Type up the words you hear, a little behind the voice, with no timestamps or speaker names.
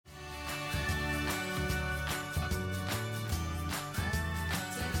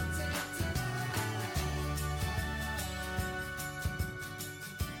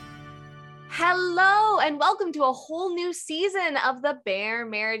Hello, and welcome to a whole new season of the Bare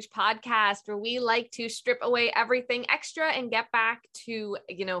Marriage Podcast, where we like to strip away everything extra and get back to,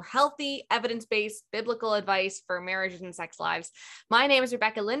 healthy, evidence-based biblical advice for marriages and sex lives. My name is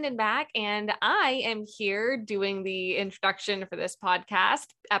Rebecca Lindenbach, and I am here doing the introduction for this podcast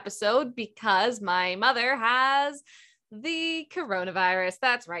episode because my mother has the coronavirus.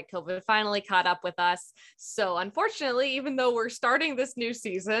 That's right. COVID finally caught up with us. So unfortunately, even though we're starting this new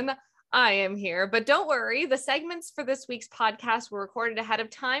season, I am here, but don't worry. The segments for this week's podcast were recorded ahead of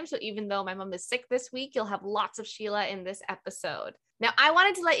time. So even though my mom is sick this week, you'll have lots of Sheila in this episode. Now, I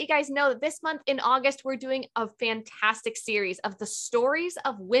wanted to let you guys know that this month in August, we're doing a fantastic series of the stories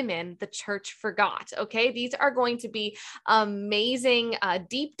of women the church forgot. Okay. These are going to be amazing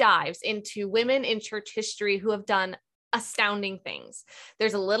deep dives into women in church history who have done astounding things.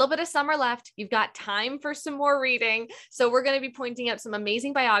 There's a little bit of summer left. You've got time for some more reading. So we're going to be pointing out some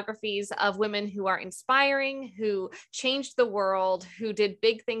amazing biographies of women who are inspiring, who changed the world, who did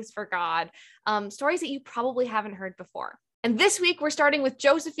big things for God, stories that you probably haven't heard before. And this week we're starting with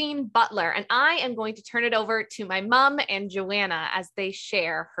Josephine Butler, and I am going to turn it over to my mom and Joanna as they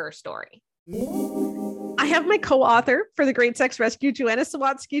share her story. I have my co-author for The Great Sex Rescue, Joanna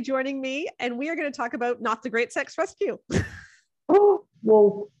Sawatsky, joining me, and we are going to talk about not the Great Sex Rescue. Oh,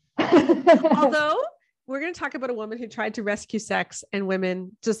 whoa. Although we're going to talk about a woman who tried to rescue sex and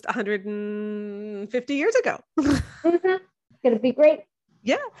women just 150 years ago. It's going to be great.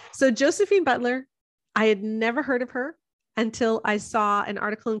 Yeah. So Josephine Butler, I had never heard of her until I saw an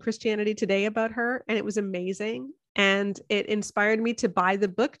article in Christianity Today about her, and it was amazing. And it inspired me to buy the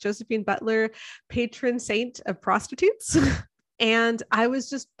book, Josephine Butler, Patron Saint of Prostitutes. And I was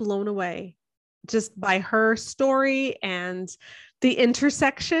just blown away just by her story and the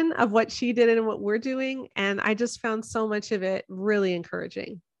intersection of what she did and what we're doing. And I just found so much of it really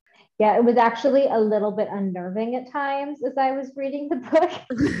encouraging. Yeah, it was actually a little bit unnerving at times as I was reading the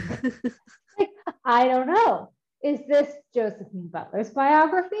book. I don't know. Is this Josephine Butler's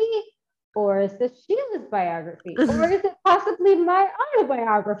biography? Or is this Sheila's biography? Or is it possibly my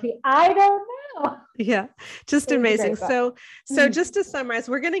autobiography? I don't know. Yeah, just amazing. So just to summarize,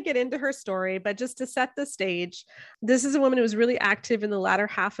 we're going to get into her story, but just to set the stage, this is a woman who was really active in the latter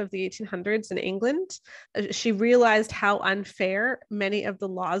half of the 1800s in England. She realized how unfair many of the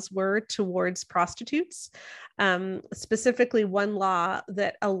laws were towards prostitutes. Specifically one law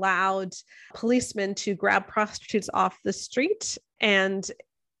that allowed policemen to grab prostitutes off the street and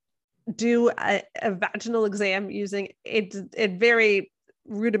do a vaginal exam using a very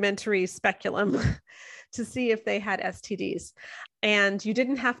rudimentary speculum to see if they had STDs. And you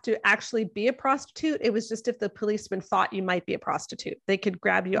didn't have to actually be a prostitute. It was just if the policeman thought you might be a prostitute, they could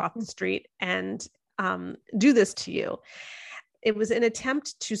grab you off the street and do this to you. It was an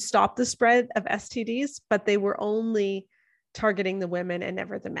attempt to stop the spread of STDs, but they were only targeting the women and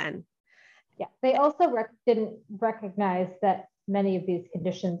never the men. Yeah, they also didn't recognize that many of these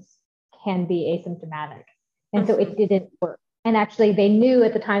conditions can be asymptomatic. And so it didn't work. And actually they knew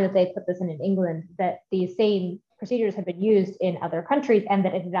at the time that they put this in England that these same procedures had been used in other countries and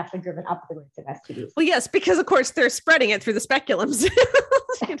that it had actually driven up the rates of STDs. Well, yes, because of course they're spreading it through the speculums.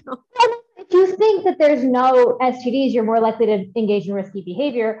 If you think that there's no STDs, you're more likely to engage in risky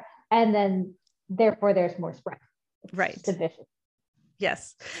behavior, and then therefore there's more spread. Right. It's vicious.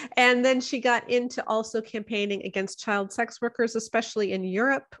 Yes. And then she got into also campaigning against child sex workers, especially in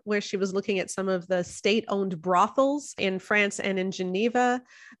Europe, where she was looking at some of the state-owned brothels in France and in Geneva,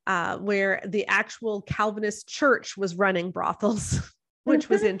 where the actual Calvinist church was running brothels, which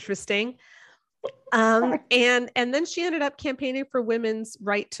was interesting. And then she ended up campaigning for women's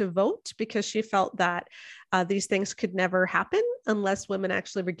right to vote because she felt that these things could never happen unless women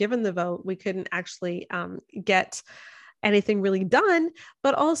actually were given the vote. We couldn't actually get anything really done.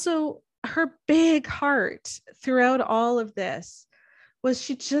 But also her big heart throughout all of this was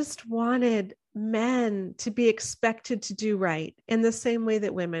she just wanted men to be expected to do right in the same way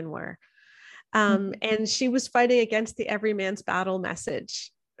that women were. And she was fighting against the every man's battle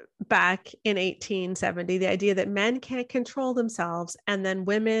message back in 1870, the idea that men can't control themselves, and then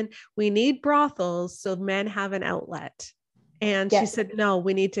women, we need brothels so men have an outlet. And she said, no,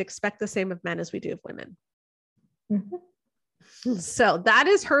 we need to expect the same of men as we do of women. So that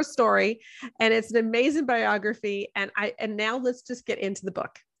is her story, and it's an amazing biography. And now let's just get into the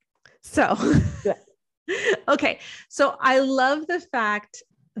book. So, okay. So I love the fact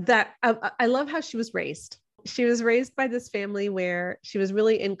that I love how she was raised. she was raised by this family where she was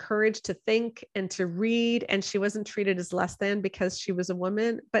really encouraged to think and to read, and she wasn't treated as less than because she was a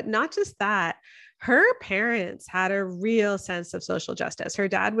woman. But not just that, her parents had a real sense of social justice. Her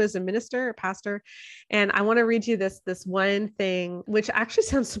dad was a minister, a pastor. And I want to read you this one thing, which actually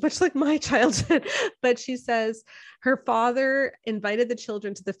sounds so much like my childhood. But she says her father invited the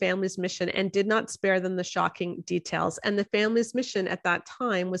children to the family's mission and did not spare them the shocking details. And the family's mission at that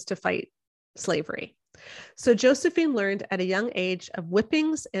time was to fight slavery. So Josephine learned at a young age of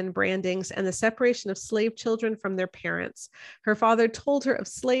whippings and brandings and the separation of slave children from their parents. Her father told her of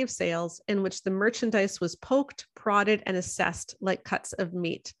slave sales in which the merchandise was poked, prodded, and assessed like cuts of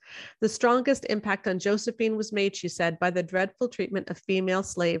meat. The strongest impact on Josephine was made, she said, by the dreadful treatment of female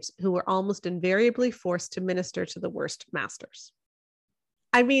slaves who were almost invariably forced to minister to the worst masters.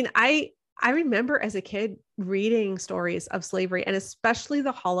 I mean, I remember as a kid reading stories of slavery and especially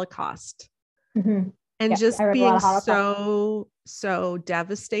the Holocaust. Mm-hmm. And just being so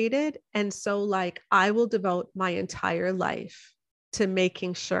devastated. And so like, I will devote my entire life to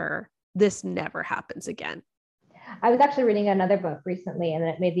making sure this never happens again. I was actually reading another book recently, and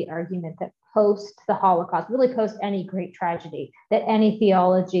it made the argument that post the Holocaust, really post any great tragedy, that any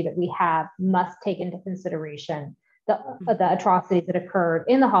theology that we have must take into consideration the atrocities that occurred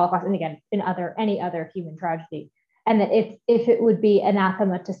in the Holocaust, and again, in any other human tragedy. And that if it would be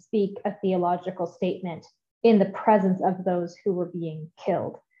anathema to speak a theological statement in the presence of those who were being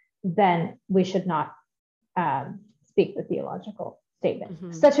killed, then we should not speak the theological statement.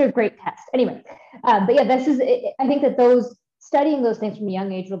 Mm-hmm. Such a great test. Anyway, but yeah, I think that studying those things from a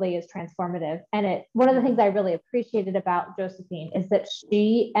young age really is transformative. And one of the things I really appreciated about Josephine is that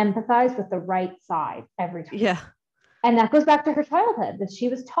she empathized with the right side every time. Yeah. And that goes back to her childhood, that she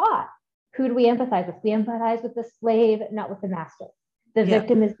was taught. Who do we empathize with? We empathize with the slave, not with the master. The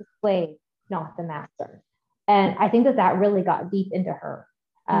victim is the slave, not the master. And I think that really got deep into her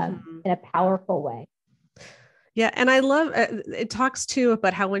in a powerful way. Yeah. And I love, it talks too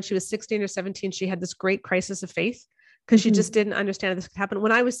about how when she was 16 or 17, she had this great crisis of faith because she just didn't understand this could happen.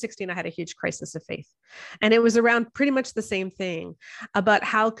 When I was 16, I had a huge crisis of faith. And it was around pretty much the same thing about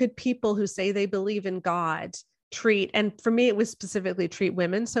how could people who say they believe in God treat, and for me, it was specifically treat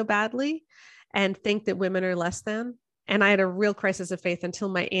women so badly and think that women are less than. And I had a real crisis of faith until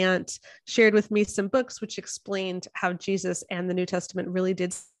my aunt shared with me some books which explained how Jesus and the New Testament really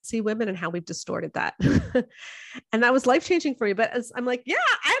did see women and how we've distorted that. And that was life-changing for me. But I'm like, yeah,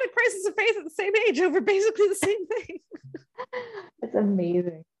 I had a crisis of faith at the same age over basically the same thing. That's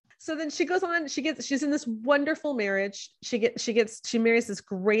amazing. So then she goes on, she's in this wonderful marriage. She marries this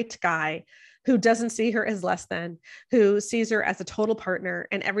great guy who doesn't see her as less than, who sees her as a total partner,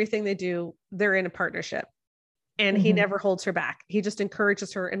 and everything they do, they're in a partnership. And he never holds her back. He just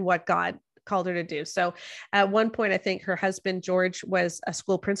encourages her in what God called her to do. So at one point, I think her husband, George, was a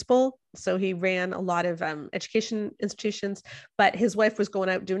school principal. So he ran a lot of education institutions, but his wife was going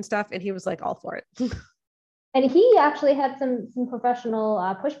out doing stuff and he was like all for it. And he actually had some professional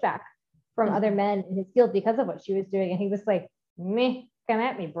pushback from other men in his field because of what she was doing. And he was like, meh. Come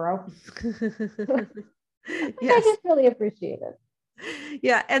at me, bro. Yes. I just really appreciate it.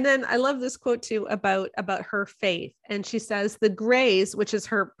 Yeah. And then I love this quote too about her faith. And she says the Greys, which is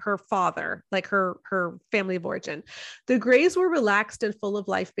her father, like her family of origin, the Greys were relaxed and full of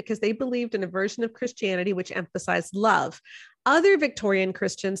life because they believed in a version of Christianity which emphasized love. Other Victorian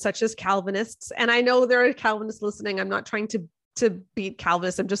Christians, such as Calvinists, and I know there are Calvinists listening, I'm not trying to beat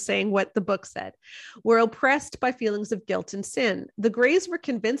Calvinists, I'm just saying what the book said, were oppressed by feelings of guilt and sin. The Greys were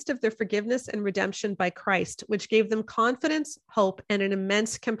convinced of their forgiveness and redemption by Christ, which gave them confidence, hope, and an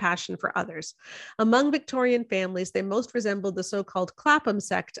immense compassion for others. Among Victorian families, they most resembled the so-called Clapham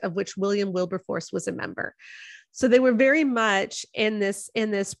sect, of which William Wilberforce was a member. So they were very much in this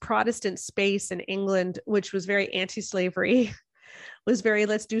Protestant space in England, which was very anti-slavery, was very,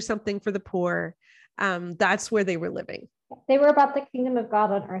 let's do something for the poor. That's where they were living. They were about the kingdom of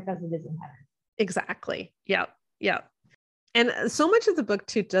God on earth as it is in heaven. Exactly. Yeah. Yeah. And so much of the book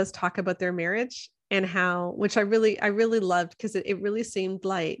too does talk about their marriage and how, which I really loved, because it really seemed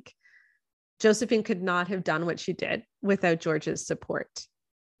like Josephine could not have done what she did without George's support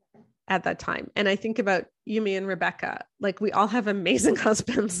at that time. And I think about Yumi and Rebecca, like we all have amazing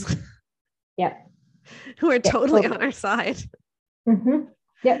husbands. Yeah. Who are totally on our side. Mm-hmm.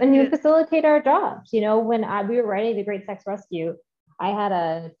 Yeah, and you facilitate our jobs. You know, when we were writing The Great Sex Rescue, I had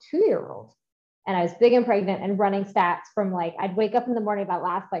a 2-year-old and I was big and pregnant and running stats from I'd wake up in the morning, that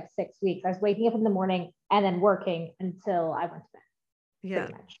last 6 weeks. I was waking up in the morning and then working until I went to bed. Yeah.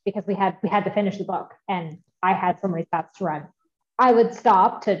 Pretty much, because we had to finish the book and I had so many stats to run. I would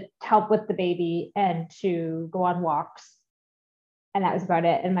stop to help with the baby and to go on walks. And that was about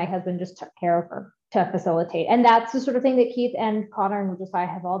it. And my husband just took care of her to facilitate. And that's the sort of thing that Keith and Connor and Josiah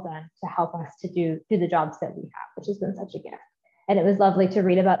have all done to help us to do the jobs that we have, which has been such a gift. And it was lovely to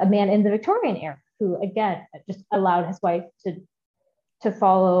read about a man in the Victorian era who, again, just allowed his wife to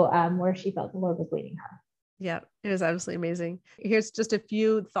follow where she felt the Lord was leading her. Yeah, it was absolutely amazing. Here's just a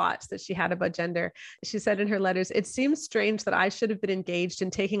few thoughts that she had about gender. She said in her letters, "It seems strange that I should have been engaged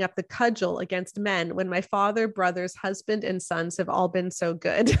in taking up the cudgel against men when my father, brothers, husband, and sons have all been so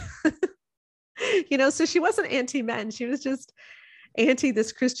good." So she wasn't anti-men. She was just anti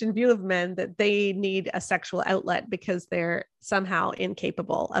this Christian view of men that they need a sexual outlet because they're somehow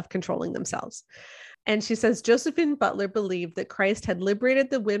incapable of controlling themselves. And she says, Josephine Butler believed that Christ had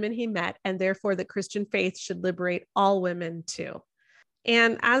liberated the women he met, and therefore the Christian faith should liberate all women too.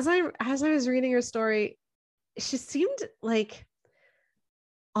 And as I was reading her story, she seemed like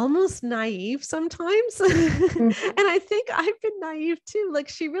almost naive sometimes. And I think I've been naive too. Like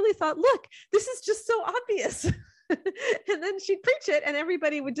she really thought, look, this is just so obvious. And then she'd preach it and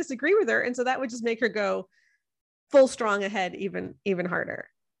everybody would disagree with her. And so that would just make her go full strong ahead, even harder.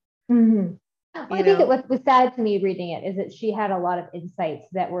 Mm-hmm. Well, I think what was sad to me reading it is that she had a lot of insights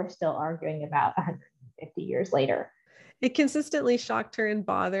that we're still arguing about 150 years later. It consistently shocked her and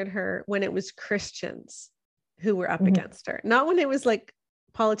bothered her when it was Christians who were up against her, not when it was like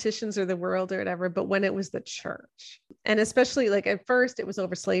politicians or the world or whatever, but when it was the church. And especially like at first it was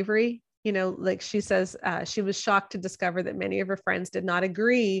over slavery. Like she says, she was shocked to discover that many of her friends did not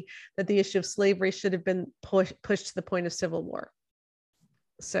agree that the issue of slavery should have been pushed to the point of civil war.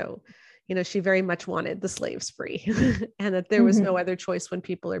 So she very much wanted the slaves free and that there was no other choice when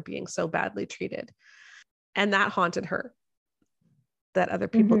people are being so badly treated. And that haunted her, that other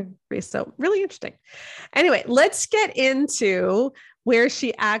people free. So really interesting. Anyway, let's get into where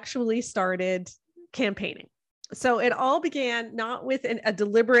she actually started campaigning. So it all began not with a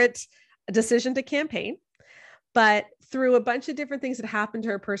deliberate decision to campaign, but through a bunch of different things that happened to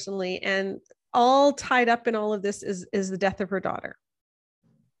her personally, and all tied up in all of this is the death of her daughter.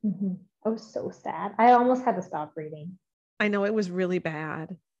 Oh, so sad. I almost had to stop reading. I know, it was really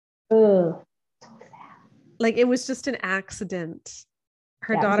bad. Oh, so sad. Like it was just an accident.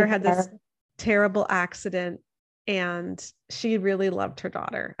 Her daughter had this terrible accident and she really loved her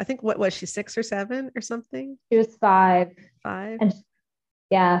daughter. I think, what was she, 6 or 7 or something? She was 5. 5. And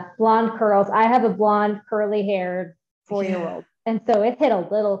blonde curls. I have a blonde curly haired 4-year-old. And so it hit a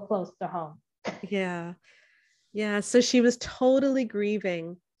little close to home. Yeah. So she was totally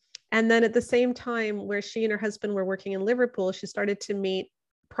grieving. And then at the same time where she and her husband were working in Liverpool, she started to meet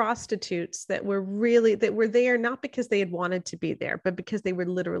prostitutes that were there, not because they had wanted to be there, but because they were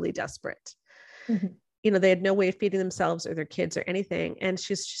literally desperate. They had no way of feeding themselves or their kids or anything. And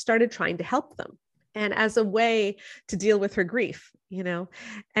she started trying to help them. And as a way to deal with her grief,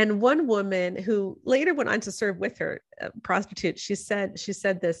 and one woman who later went on to serve with her, prostitute, she said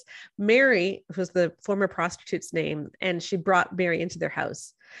this, Mary was the former prostitute's name, and she brought Mary into their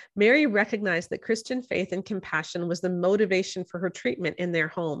house. Mary recognized that Christian faith and compassion was the motivation for her treatment in their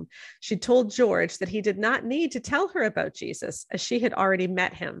home. She told George that he did not need to tell her about Jesus, as she had already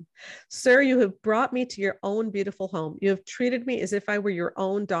met him. Sir, you have brought me to your own beautiful home. You have treated me as if I were your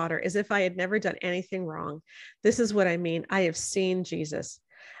own daughter, as if I had never done anything wrong. This is what I mean. I have seen Jesus.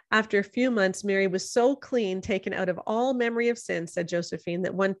 After a few months, Mary was so clean, taken out of all memory of sin, said Josephine,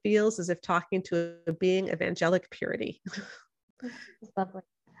 that one feels as if talking to a being of angelic purity. It's lovely.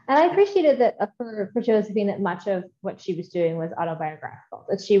 And I appreciated that for Josephine, that much of what she was doing was autobiographical,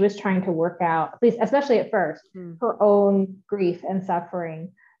 that she was trying to work out, at least, especially at first, her own grief and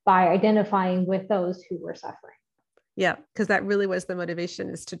suffering by identifying with those who were suffering. Yeah, because that really was the motivation,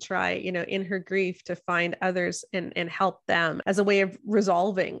 is to try, in her grief, to find others and help them as a way of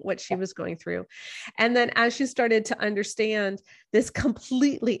resolving what she was going through. And then as she started to understand this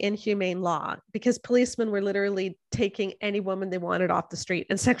completely inhumane law, because policemen were literally taking any woman they wanted off the street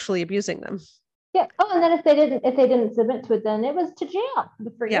and sexually abusing them. Yeah. Oh, and then if they didn't submit to it, then it was to jail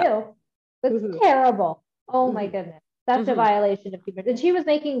for you. That's terrible. Oh my goodness. That's a violation of human. And she was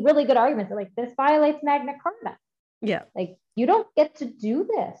making really good arguments like this violates Magna Carta. Yeah. Like you don't get to do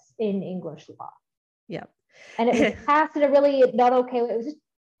this in English law. Yeah. And it was passed in a really not okay way. It was just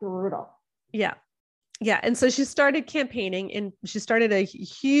brutal. Yeah. Yeah. And so she started campaigning, and she started a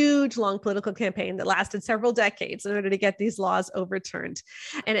huge, long political campaign that lasted several decades in order to get these laws overturned.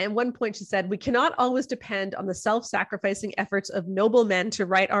 And at one point she said, we cannot always depend on the self-sacrificing efforts of noble men to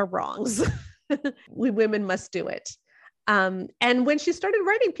right our wrongs. We women must do it. And when she started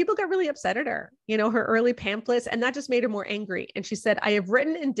writing, people got really upset at her, her early pamphlets, and that just made her more angry. And she said, I have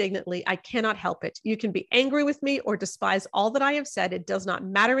written indignantly. I cannot help it. You can be angry with me or despise all that I have said. It does not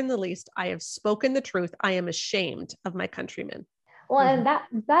matter in the least. I have spoken the truth. I am ashamed of my countrymen. Well, and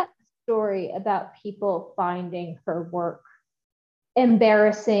that story about people finding her work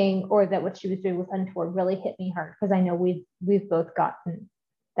embarrassing or that what she was doing was untoward really hit me hard, because I know we've both gotten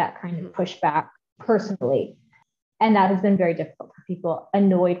that kind of pushback personally. And that has been very difficult for people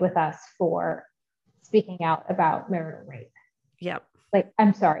annoyed with us for speaking out about marital rape. Yep. Like,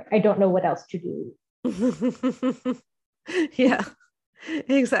 I'm sorry, I don't know what else to do. Yeah,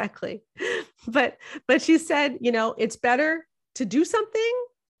 exactly. But she said, it's better to do something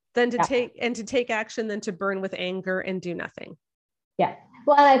than to take action than to burn with anger and do nothing. Yeah.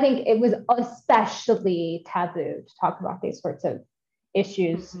 Well, and I think it was especially taboo to talk about these sorts of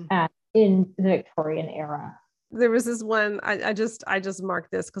issues in the Victorian era. There was this one, I just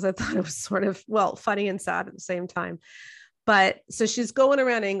marked this because I thought it was sort of, funny and sad at the same time. But so she's going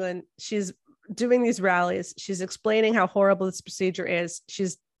around England, she's doing these rallies, she's explaining how horrible this procedure is.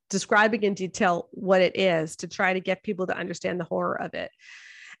 She's describing in detail what it is to try to get people to understand the horror of it.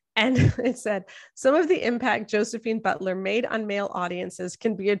 And it said, some of the impact Josephine Butler made on male audiences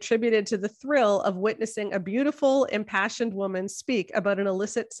can be attributed to the thrill of witnessing a beautiful, impassioned woman speak about an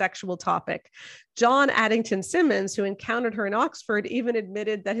illicit sexual topic. John Addington Symonds, who encountered her in Oxford, even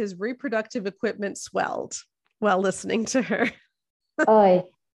admitted that his reproductive equipment swelled while listening to her. Oy.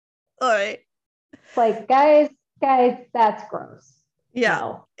 Oy. Like, guys, that's gross. Yeah,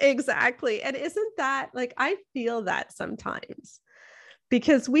 no. Exactly. And isn't that, like, I feel that sometimes.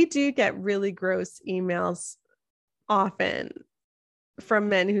 Because we do get really gross emails often from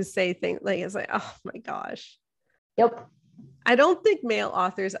men who say things like, it's like, oh my gosh. Yep. I don't think male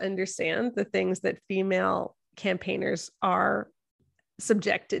authors understand the things that female campaigners are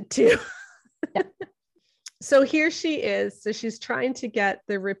subjected to. Yep. So here she is. So she's trying to get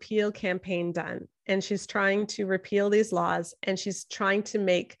the repeal campaign done, and she's trying to repeal these laws, and she's trying to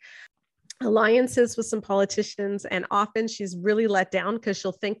make alliances with some politicians, and often she's really let down because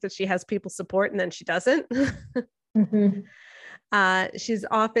she'll think that she has people's support and then she doesn't. She's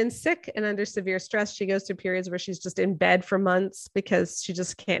often sick and under severe stress. She goes through periods where she's just in bed for months because she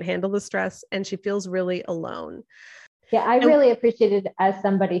just can't handle the stress, and she feels really alone. Yeah, I really appreciated, as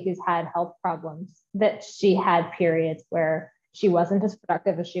somebody who's had health problems, that she had periods where she wasn't as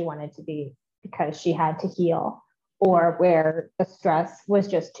productive as she wanted to be because she had to heal, or where the stress was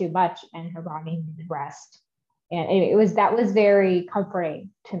just too much and her body needed rest. And that was very comforting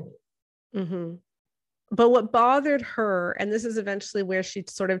to me. Mm-hmm. But what bothered her, and this is eventually where she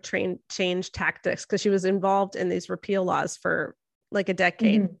sort of changed tactics, because she was involved in these repeal laws for like a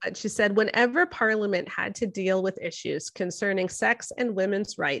decade. Mm-hmm. But she said, whenever Parliament had to deal with issues concerning sex and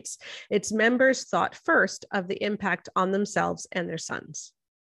women's rights, its members thought first of the impact on themselves and their sons.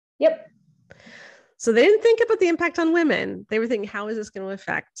 Yep. So they didn't think about the impact on women. They were thinking, how is this going to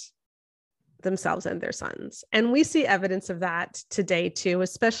affect themselves and their sons? And we see evidence of that today too,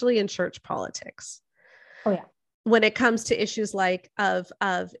 especially in church politics. Oh yeah. When it comes to issues like of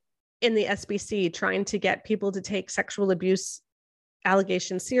in the SBC, trying to get people to take sexual abuse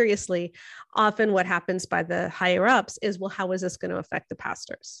allegations seriously, often what happens by the higher ups is, well, how is this going to affect the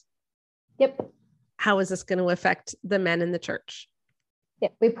pastors? Yep. How is this going to affect the men in the church?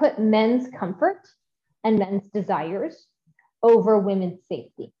 Yep. We put men's comfort and men's desires over women's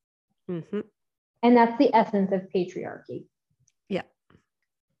safety. Mm-hmm. And that's the essence of patriarchy. Yeah.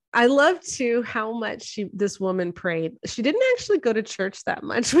 I love too how much this woman prayed. She didn't actually go to church that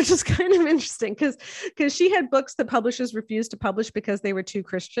much, which is kind of interesting because she had books that publishers refused to publish because they were too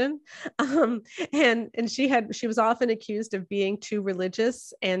Christian. And she was often accused of being too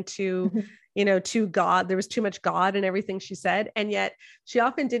religious and too, too God. There was too much God in everything she said. And yet she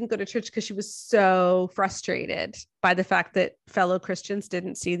often didn't go to church because she was so frustrated by the fact that fellow Christians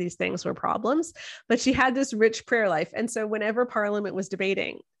didn't see these things were problems. But she had this rich prayer life. And so whenever Parliament was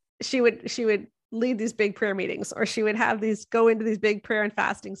debating, she would lead these big prayer meetings, or she would go into these big prayer and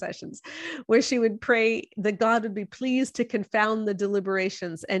fasting sessions where she would pray that God would be pleased to confound the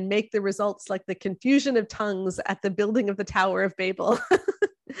deliberations and make the results like the confusion of tongues at the building of the Tower of Babel.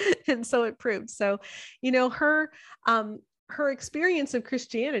 And so it proved. So, her experience of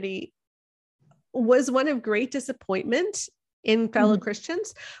Christianity was one of great disappointment in fellow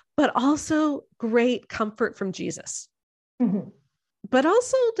Christians, but also great comfort from Jesus. Mm-hmm. But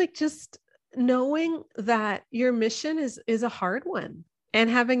also like just knowing that your mission is a hard one, and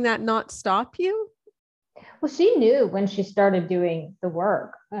having that not stop you. Well, she knew when she started doing the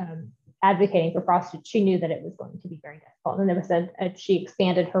work, advocating for prostitutes, she knew that it was going to be very difficult. And there was she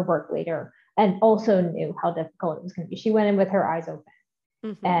expanded her work later and also knew how difficult it was going to be. She went in with her eyes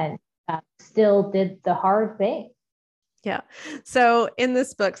open and still did the hard thing. Yeah. So in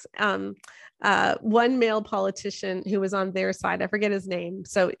this book, one male politician who was on their side, I forget his name.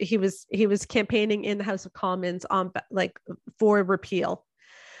 So he was campaigning in the House of Commons on for repeal.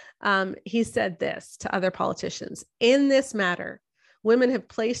 He said this to other politicians: in this matter, women have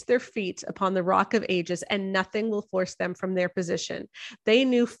placed their feet upon the rock of ages, and nothing will force them from their position. They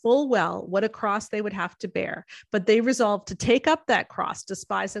knew full well what a cross they would have to bear, but they resolved to take up that cross,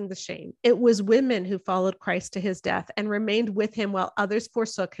 despising the shame. It was women who followed Christ to his death and remained with him while others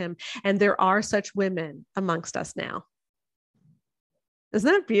forsook him. And there are such women amongst us now.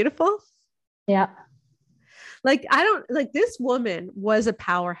 Isn't that beautiful? Yeah. This woman was a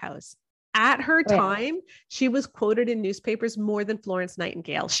powerhouse. At her time, she was quoted in newspapers more than Florence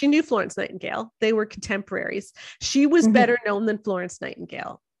Nightingale. She knew Florence Nightingale. They were contemporaries. She was better known than Florence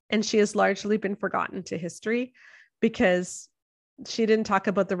Nightingale. And she has largely been forgotten to history because she didn't talk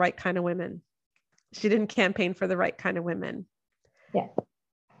about the right kind of women. She didn't campaign for the right kind of women. Yeah.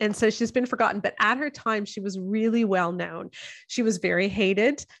 And so she's been forgotten, but at her time, she was really well known. She was very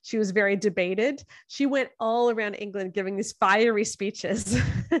hated. She was very debated. She went all around England giving these fiery speeches.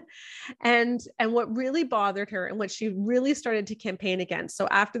 and what really bothered her and what she really started to campaign against. So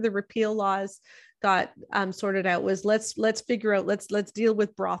after the repeal laws got sorted out was let's figure out, let's deal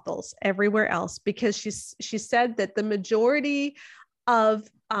with brothels everywhere else, because she said that the majority of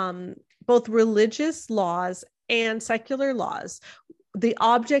both religious laws and secular laws, the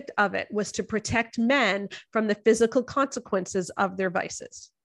object of it was to protect men from the physical consequences of their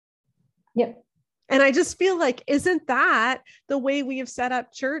vices. Yep. And I just feel like, isn't that the way we have set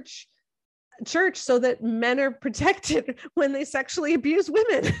up church so that men are protected when they sexually abuse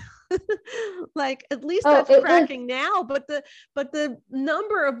women? At least that's cracking now, but the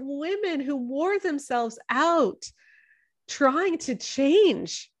number of women who wore themselves out trying to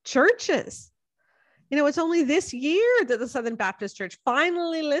change churches. It's only this year that the Southern Baptist Church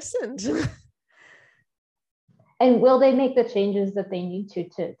finally listened. And will they make the changes that they need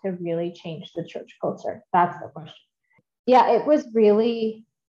to really change the church culture? That's the question. Yeah, it was really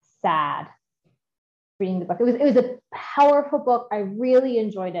sad reading the book. It was a powerful book. I really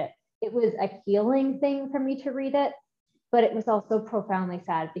enjoyed it. It was a healing thing for me to read it, but it was also profoundly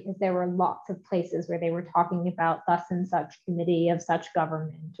sad because there were lots of places where they were talking about thus and such committee of such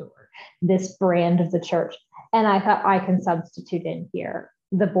government or this brand of the church. And I thought, I can substitute in here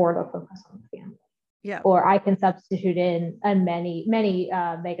the Board of Focus on the Family. Yeah. Or I can substitute in many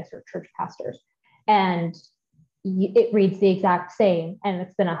mega church pastors. And it reads the exact same, and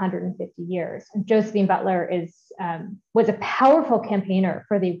it's been 150 years. Josephine Butler was a powerful campaigner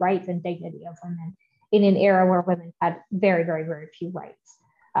for the rights and dignity of women in an era where women had very, very, very few rights.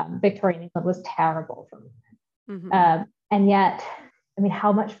 Victorian England was terrible for women. Mm-hmm. And yet,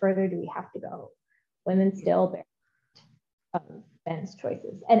 how much further do we have to go? Women still bear men's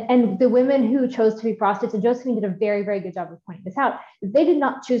choices. And the women who chose to be prostitutes, and Josephine did a very, very good job of pointing this out, they did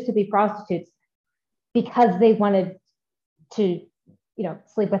not choose to be prostitutes because they wanted to,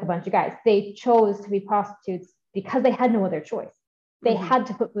 sleep with a bunch of guys. They chose to be prostitutes because they had no other choice. They had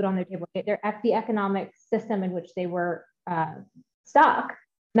to put food on their table. The economic system in which they were stuck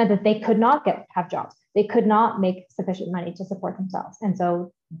meant that they could not have jobs. They could not make sufficient money to support themselves. And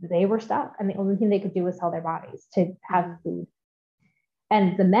so they were stuck. And the only thing they could do was sell their bodies to have food.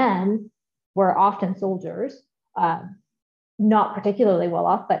 And the men were often soldiers, not particularly well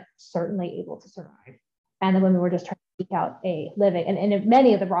off, but certainly able to survive. And the women were just trying to eke out a living. And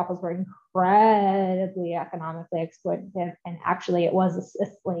many of the brothels were incredibly economically exploitative. And actually, it was a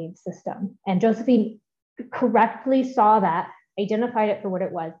slave system. And Josephine correctly saw that, identified it for what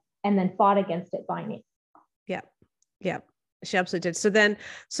it was, and then fought against it by name. Yeah. Yeah. She absolutely did.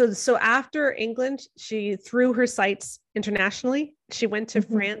 So after England, she threw her sights internationally. She went to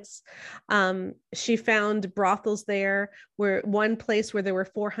France. She found brothels there, where one place where there were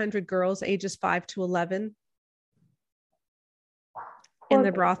 400 girls ages 5 to 11 in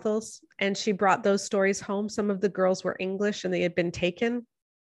the brothels. And she brought those stories home. Some of the girls were English and they had been taken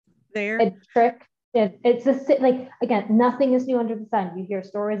there. A trick. It's again, nothing is new under the sun. You hear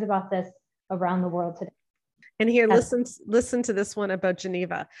stories about this around the world today. And here, listen to this one about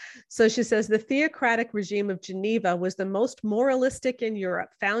Geneva. So she says, the theocratic regime of Geneva was the most moralistic in Europe,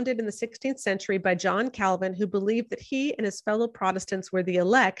 founded in the 16th century by John Calvin, who believed that he and his fellow Protestants were the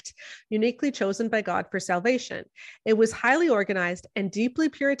elect, uniquely chosen by God for salvation. It was highly organized and deeply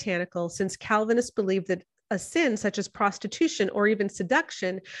puritanical, since Calvinists believed that a sin such as prostitution or even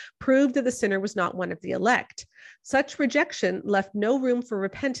seduction proved that the sinner was not one of the elect. Such rejection left no room for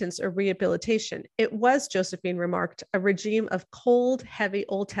repentance or rehabilitation. It was, Josephine remarked, a regime of cold, heavy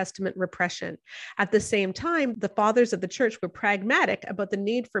Old Testament repression. At the same time, the fathers of the church were pragmatic about the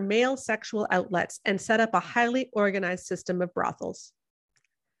need for male sexual outlets and set up a highly organized system of brothels.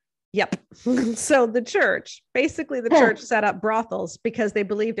 Yep. So the church set up brothels because they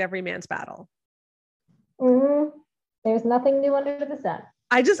believed every man's battle. Mm-hmm. There's nothing new under the sun.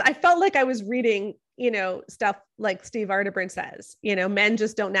 I felt like I was reading, stuff like Steve Arterburn says, men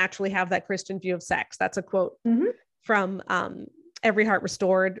just don't naturally have that Christian view of sex. That's a quote from Every Heart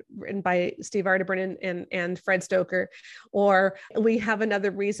Restored, written by Steve Arterburn and Fred Stoker. Or we have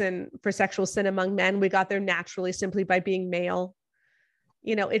another reason for sexual sin among men. We got there naturally simply by being male.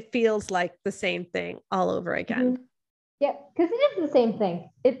 It feels like the same thing all over again. Mm-hmm. Yeah, because it is the same thing.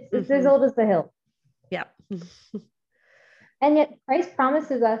 It's as old as the hill. Yeah. And yet Christ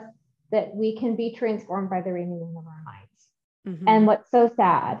promises us that we can be transformed by the renewing of our minds. Mm-hmm. And what's so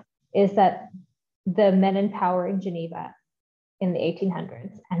sad is that the men in power in Geneva in the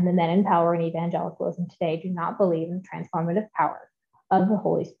 1800s and the men in power in evangelicalism today do not believe in the transformative power of the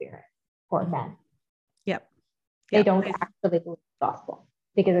Holy Spirit for men. Yep. They don't actually believe the gospel.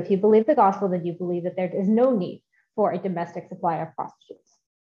 Because if you believe the gospel, then you believe that there is no need for a domestic supply of prostitutes.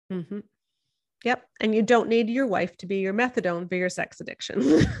 Mm-hmm. Yep. And you don't need your wife to be your methadone for your sex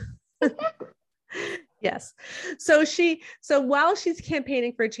addiction. Yes. So while she's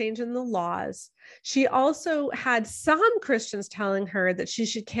campaigning for a change in the laws, she also had some Christians telling her that she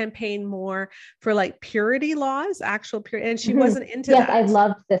should campaign more for like purity laws, actual purity. And she wasn't into that. Yes, I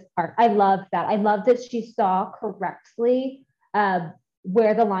loved this part. I loved that. I loved that she saw correctly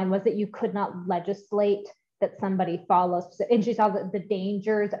where the line was that you could not legislate that somebody follows. And she saw the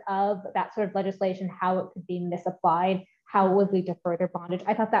dangers of that sort of legislation, how it could be misapplied, how it would lead to further bondage.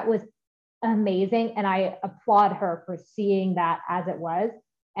 I thought that was amazing. And I applaud her for seeing that as it was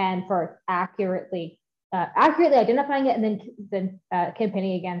and for accurately identifying it and then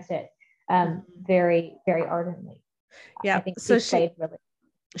campaigning against it very, very ardently. Yeah. I think so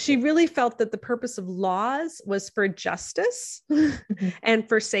she really felt that the purpose of laws was for justice and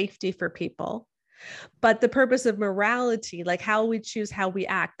for safety for people. But the purpose of morality, like how we choose how we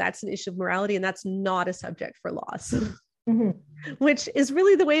act, that's an issue of morality, and that's not a subject for laws, which is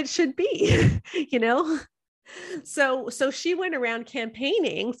really the way it should be, So she went around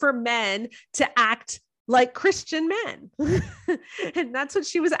campaigning for men to act like Christian men. And that's what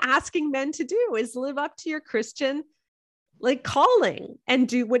she was asking men to do, is live up to your Christian calling and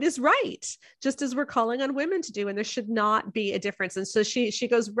do what is right, just as we're calling on women to do. And there should not be a difference. And so she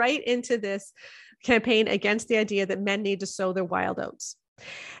goes right into this campaign against the idea that men need to sow their wild oats.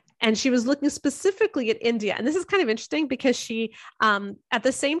 And she was looking specifically at India. And this is kind of interesting because she, at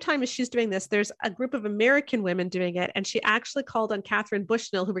the same time as she's doing this, there's a group of American women doing it. And she actually called on Catherine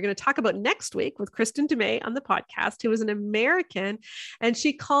Bushnell, who we're going to talk about next week with Kristen Dumais on the podcast, who was an American. And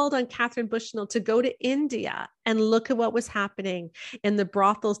she called on Catherine Bushnell to go to India and look at what was happening in the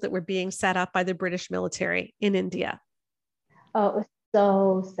brothels that were being set up by the British military in India. Oh, it was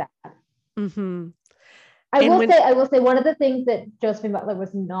so sad. Mm-hmm. I will say one of the things that Josephine Butler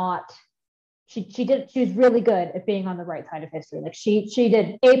was not, she was really good at being on the right side of history. Like she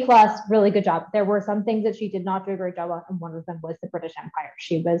did A+, really good job. There were some things that she did not do a great job on, and one of them was the British Empire.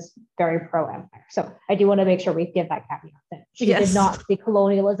 She was very pro-empire. So I do want to make sure we give that caveat that she did not see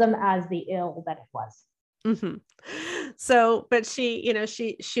colonialism as the ill that it was. Mm-hmm. So, but she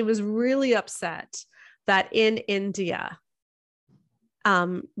was really upset that in India,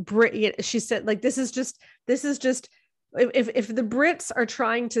 she said, like, this is just if the Brits are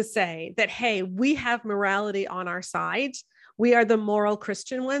trying to say that, hey, we have morality on our side, we are the moral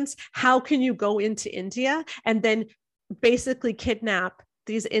Christian ones, how can you go into India and then basically kidnap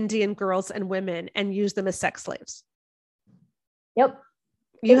these Indian girls and women and use them as sex slaves? Yep.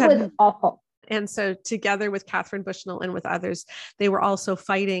 It was awful. And so together with Catherine Bushnell and with others, they were also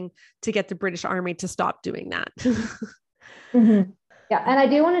fighting to get the British Army to stop doing that. Mm-hmm. Yeah. And I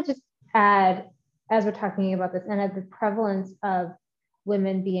do want to just add, as we're talking about this and at the prevalence of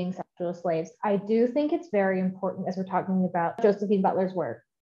women being sexual slaves, I do think it's very important as we're talking about Josephine Butler's work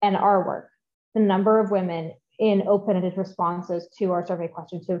and our work, the number of women in open-ended responses to our survey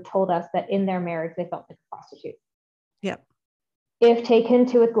questions who have told us that in their marriage, they felt like a prostitute. Yep. If taken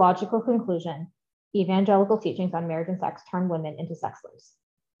to its logical conclusion, evangelical teachings on marriage and sex turn women into sex slaves.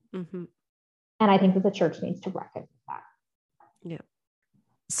 Mm-hmm. And I think that the church needs to reckon with that. Yeah.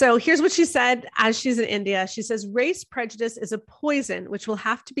 So here's what she said as she's in India. She says, race prejudice is a poison which will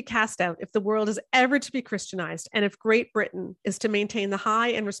have to be cast out if the world is ever to be Christianized and if Great Britain is to maintain the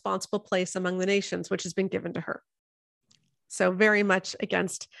high and responsible place among the nations which has been given to her. So very much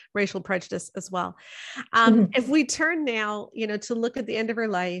against racial prejudice as well. If we turn now, to look at the end of her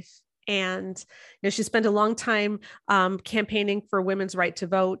life, and she spent a long time campaigning for women's right to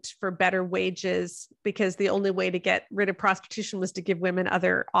vote, for better wages, because the only way to get rid of prostitution was to give women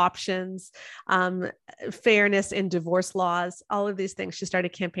other options, fairness in divorce laws, all of these things she started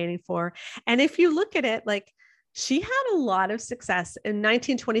campaigning for. And if you look at it, like, she had a lot of success. In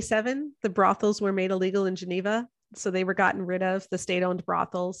 1927, the brothels were made illegal in Geneva. So they were gotten rid of, the state-owned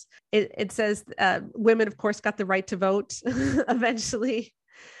brothels. It says women, of course, got the right to vote eventually.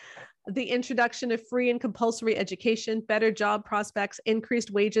 The introduction of free and compulsory education, better job prospects,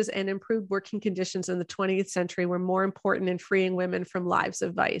 increased wages, and improved working conditions in the 20th century were more important in freeing women from lives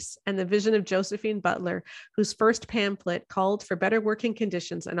of vice. And the vision of Josephine Butler, whose first pamphlet called for better working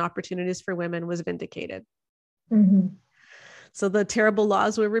conditions and opportunities for women, was vindicated. So the terrible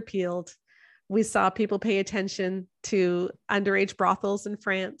laws were repealed. We saw people pay attention to underage brothels in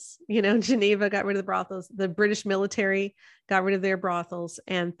France. Geneva got rid of the brothels. The British military got rid of their brothels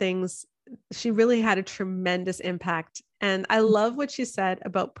and things. She really had a tremendous impact. And I love what she said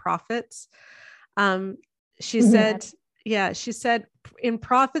about prophets. She said in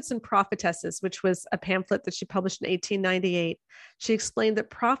Prophets and Prophetesses, which was a pamphlet that she published in 1898, she explained that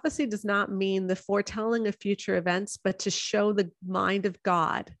prophecy does not mean the foretelling of future events, but to show the mind of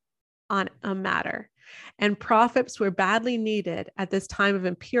God on a matter. And prophets were badly needed at this time of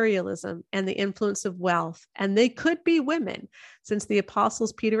imperialism and the influence of wealth. And they could be women, since the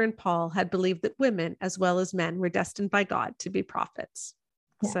apostles Peter and Paul had believed that women, as well as men, were destined by God to be prophets.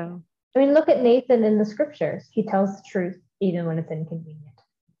 Yeah. So, look at Nathan in the scriptures. He tells the truth even when it's inconvenient.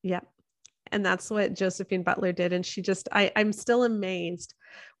 Yeah. And that's what Josephine Butler did. And she just, I'm still amazed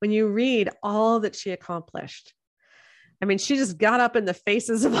when you read all that she accomplished. She just got up in the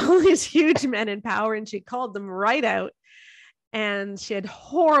faces of all these huge men in power and she called them right out. And she had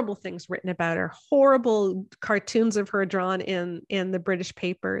horrible things written about her, horrible cartoons of her drawn in the British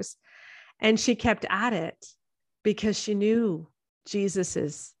papers. And she kept at it because she knew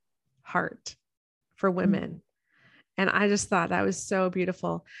Jesus's heart for women. And I just thought that was so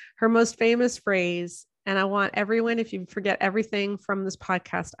beautiful. Her most famous phrase, and I want everyone, if you forget everything from this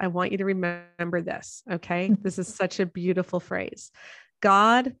podcast, I want you to remember this, okay? This is such a beautiful phrase.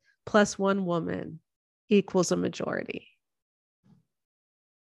 God plus one woman equals a majority.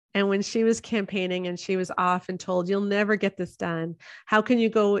 And when she was campaigning and she was off and told, you'll never get this done. How can you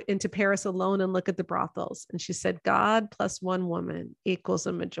go into Paris alone and look at the brothels? And she said, God plus one woman equals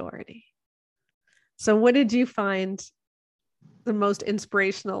a majority. So what did you find the most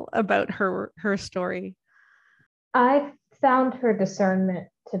inspirational about her story? I found her discernment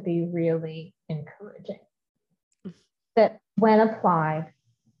to be really encouraging. That when applied,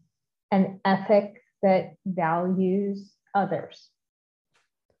 an ethic that values others,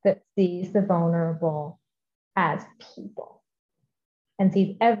 that sees the vulnerable as people and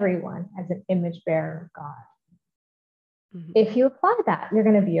sees everyone as an image bearer of God. If you apply that, you're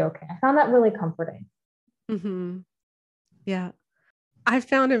going to be okay. I found that really comforting. Yeah. I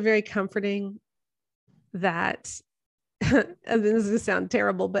found it very comforting that, and this is going to sound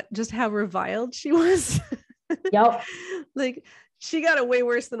terrible, but just how reviled she was. Yep. Like, she got it way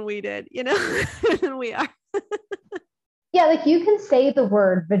worse than we did, than we are. Yeah, like you can say the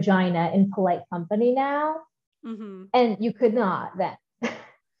word vagina in polite company now, and you could not then.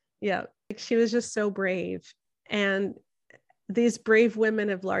 Yeah, like she was just so brave. And these brave women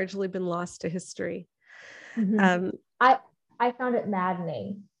have largely been lost to history. I found it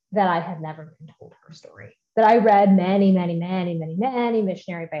maddening that I had never been told her story. That I read many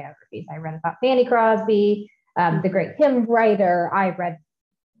missionary biographies. I read about Fanny Crosby, the great hymn writer. I read,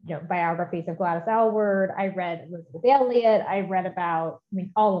 biographies of Gladys Aylward. I read Elizabeth Elliot. I read about,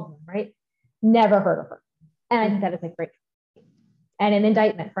 all of them, right? Never heard of her. And I think that is a great and an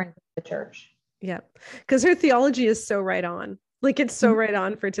indictment for the church. Yeah, because her theology is so right on. Like, it's so right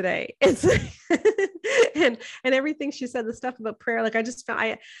on for today. It's and everything she said, the stuff about prayer, like I just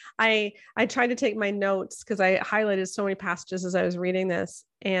found, I tried to take my notes because I highlighted so many passages as I was reading this,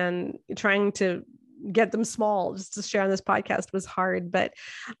 and trying to get them small just to share on this podcast was hard. But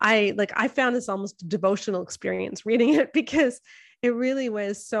I found this almost a devotional experience reading it because it really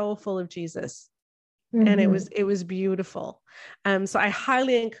was so full of Jesus. And it was beautiful. So I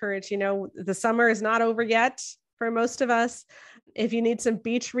highly encourage, the summer is not over yet for most of us. If you need some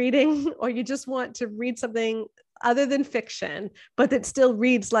beach reading or you just want to read something other than fiction, but that still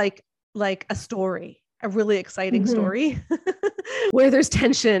reads like a story, a really exciting story where there's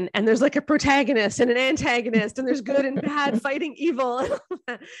tension and there's like a protagonist and an antagonist and there's good and bad fighting evil,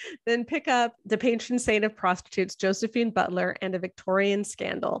 then pick up The Patron Saint of Prostitutes, Josephine Butler and a Victorian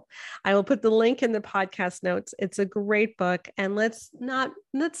Scandal. I will put the link in the podcast notes. It's a great book, and let's not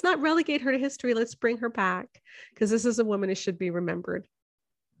relegate her to history. Let's bring her back, because this is a woman who should be remembered.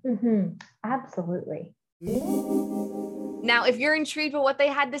 Absolutely. Now, if you're intrigued by what they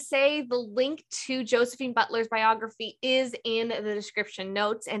had to say, the link to Josephine Butler's biography is in the description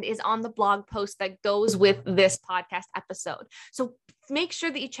notes and is on the blog post that goes with this podcast episode. So make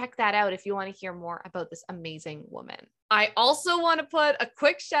sure that you check that out if you want to hear more about this amazing woman. I also want to put a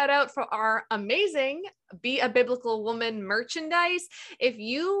quick shout out for our amazing Be a Biblical Woman merchandise. If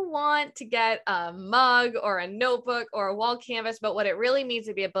you want to get a mug or a notebook or a wall canvas about what it really means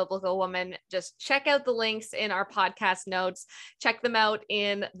to be a biblical woman, just check out the links in our podcast notes. Check them out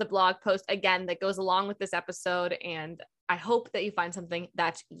in the blog post again that goes along with this episode. And I hope that you find something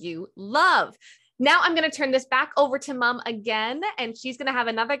that you love. Now I'm going to turn this back over to Mom again, and she's going to have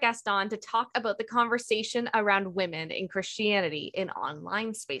another guest on to talk about the conversation around women in Christianity in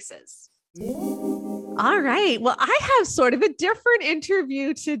online spaces. All right. Well, I have sort of a different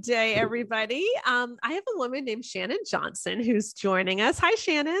interview today, everybody. I have a woman named Shannon Johnson who's joining us. Hi,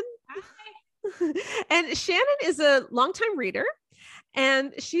 Shannon. Hi. And Shannon is a longtime reader.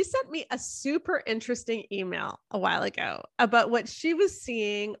 And she sent me a super interesting email a while ago about what she was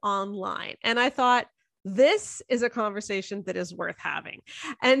seeing online. And I thought, this is a conversation that is worth having.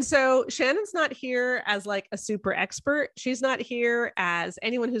 And so Shannon's not here as like a super expert. She's not here as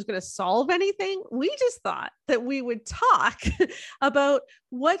anyone who's going to solve anything. We just thought that we would talk about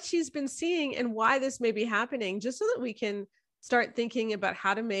what she's been seeing and why this may be happening, just so that we can start thinking about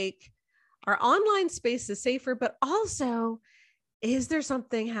how to make our online spaces safer, but also, is there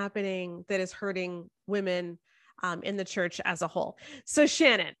something happening that is hurting women in the church as a whole? So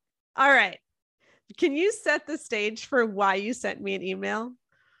Shannon, all right. Can you set the stage for why you sent me an email?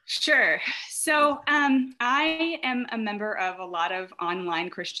 Sure. So I am a member of a lot of online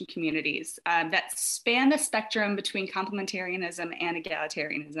Christian communities that span the spectrum between complementarianism and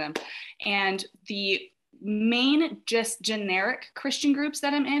egalitarianism. And the main just generic Christian groups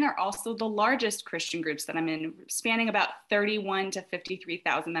that I'm in are also the largest Christian groups that I'm in, spanning about 31 to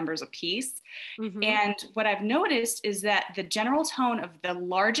 53,000 members apiece. And what I've noticed is that the general tone of the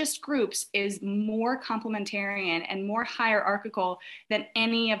largest groups is more complementarian and more hierarchical than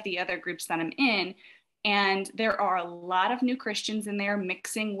any of the other groups that I'm in. And there are a lot of new Christians in there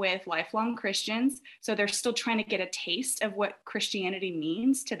mixing with lifelong Christians. So they're still trying to get a taste of what Christianity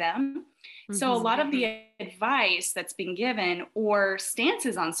means to them. So a lot of the advice that's being given or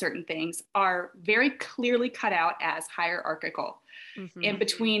stances on certain things are very clearly cut out as hierarchical in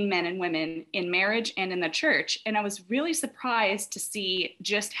between men and women in marriage and in the church. And I was really surprised to see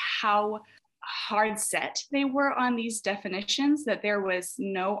just how hard set they were on these definitions, that there was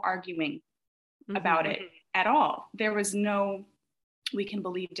no arguing about it at all. There was no, we can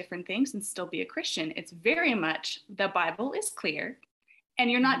believe different things and still be a Christian. It's very much, the Bible is clear. And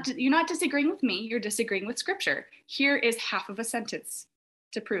you're not disagreeing with me, you're disagreeing with scripture. Here is half of a sentence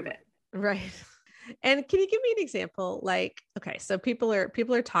to prove it. Right. And can you give me an example? Like, okay, so people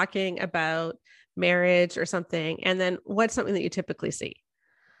are talking about marriage or something, and then what's something that you typically see?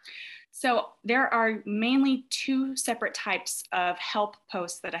 So there are mainly two separate types of help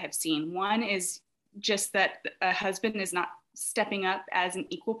posts that I have seen. One is just that a husband is not stepping up as an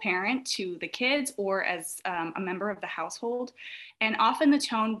equal parent to the kids or as a member of the household. And often the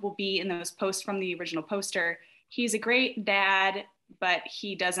tone will be in those posts from the original poster, he's a great dad, but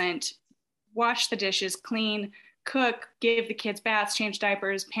he doesn't wash the dishes, clean, cook, give the kids baths, change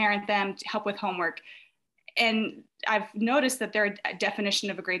diapers, parent them, help with homework. And I've noticed that their definition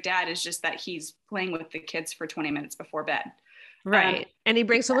of a great dad is just that he's playing with the kids for 20 minutes before bed. Right. And he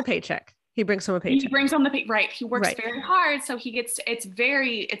brings home a paycheck. He brings home a paycheck. He brings home the right. He works very hard, so he gets. It's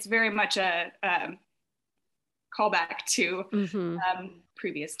very much a callback to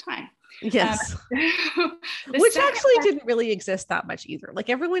previous time. Yes, which actually didn't really exist that much either. Like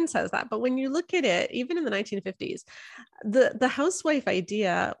everyone says that, but when you look at it, even in the 1950s, the housewife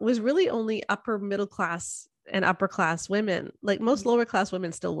idea was really only upper middle class and upper class women. Like most lower class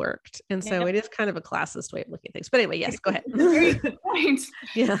women still worked, and so it is kind of a classist way of looking at things. But anyway, yes, go ahead. Very good point.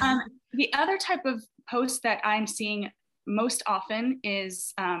 Yeah. The other type of post that I'm seeing most often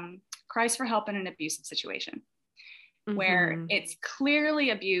is cries for help in an abusive situation, where it's clearly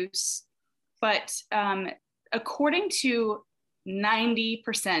abuse, but according to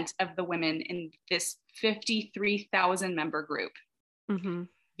 90% of the women in this 53,000 member group,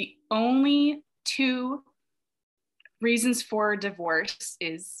 the only two reasons for divorce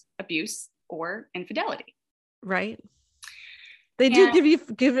is abuse or infidelity. Right. They do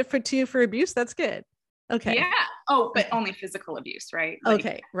give it to you for abuse. That's good. Okay. Yeah. Oh, but only physical abuse, right?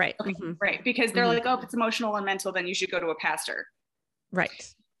 Okay. Right. Okay, right. Because they're like, oh, if it's emotional and mental, then you should go to a pastor.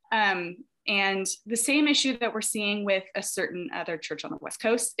 Right. And the same issue that we're seeing with a certain other church on the West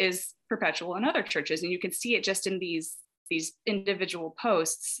Coast is perpetual in other churches. And you can see it just in these individual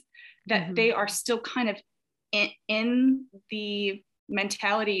posts that they are still kind of in the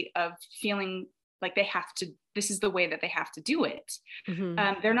mentality of feeling like they have to, this is the way that they have to do it.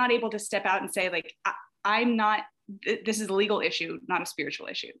 They're not able to step out and say like, I'm not, this is a legal issue, not a spiritual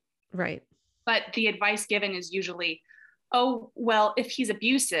issue. Right. But the advice given is usually, oh, well, if he's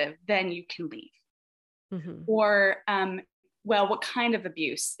abusive, then you can leave. Or, well, what kind of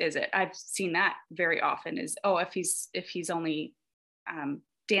abuse is it? I've seen that very often is, oh, if he's only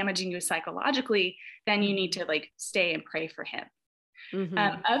damaging you psychologically, then you need to like stay and pray for him.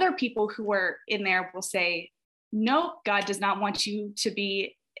 Other people who are in there will say, no, God does not want you to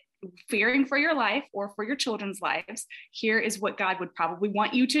be fearing for your life or for your children's lives. Here is what God would probably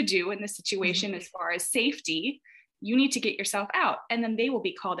want you to do in this situation as far as safety. You need to get yourself out. And then they will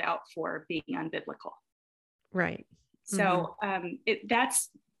be called out for being unbiblical. Right. So that's,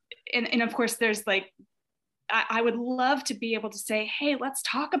 and of course there's like, I would love to be able to say, hey, let's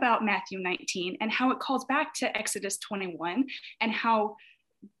talk about Matthew 19 and how it calls back to Exodus 21 and how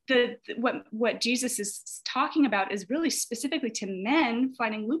what Jesus is talking about is really specifically to men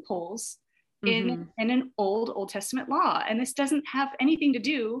finding loopholes in an Old Testament law. And this doesn't have anything to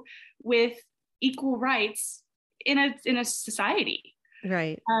do with equal rights in a society.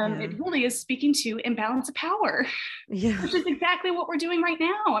 Right. It really is speaking to imbalance of power, which is exactly what we're doing right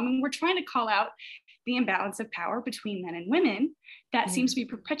now. I mean, we're trying to call out the imbalance of power between men and women that seems to be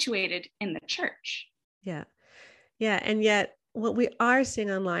perpetuated in the church. Yeah. And yet what we are seeing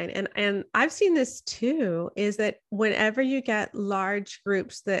online, and I've seen this too, is that whenever you get large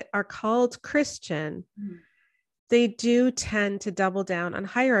groups that are called Christian, they do tend to double down on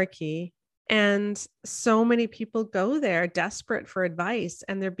hierarchy. And so many people go there desperate for advice,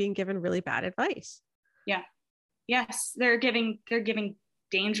 and they're being given really bad advice. Yeah. Yes. They're giving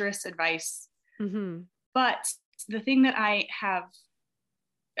dangerous advice. But the thing that I have,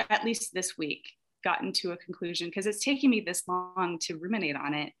 at least this week, gotten to a conclusion, because it's taking me this long to ruminate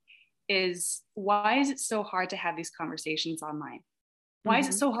on it, is why is it so hard to have these conversations online? Why is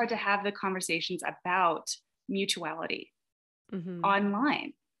it so hard to have the conversations about mutuality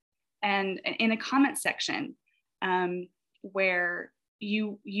online and in a comment section where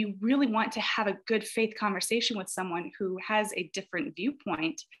you really want to have a good faith conversation with someone who has a different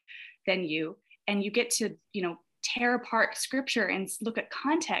viewpoint than you, and you get to, tear apart scripture and look at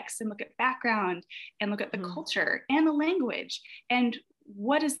context and look at background and look at the culture and the language and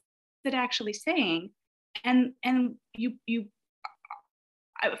what is it actually saying. And you,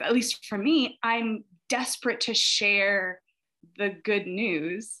 at least for me, I'm desperate to share the good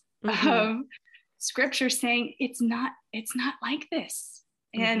news of scripture saying it's not like this.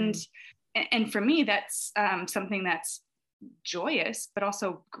 And for me, that's something that's joyous, but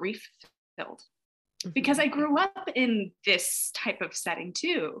also grief filled. Because I grew up in this type of setting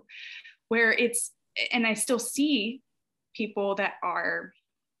too, where and I still see people that are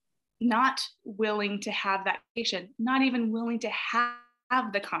not willing to have that conversation, not even willing to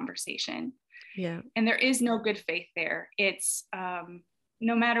have the conversation. Yeah. And there is no good faith there. It's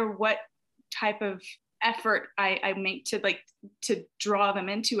no matter what type of effort I make to draw them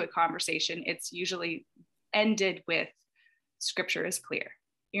into a conversation, it's usually ended with scripture is clear.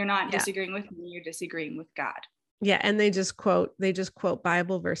 You're not disagreeing with me, you're disagreeing with God. Yeah. And they just quote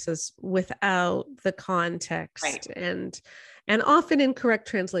Bible verses without the context, right. and often incorrect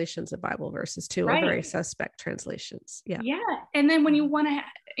translations of Bible verses too, right. Or very suspect translations. Yeah. Yeah. And then when you want to,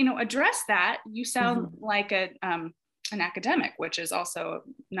 address that, you sound like an academic, which is also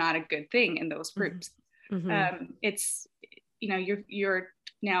not a good thing in those groups. It's, you're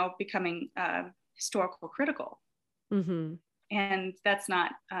now becoming historical critical. And that's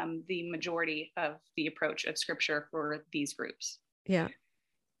not the majority of the approach of scripture for these groups. Yeah.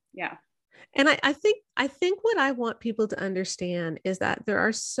 Yeah. And I think what I want people to understand is that there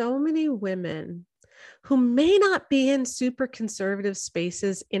are so many women who may not be in super conservative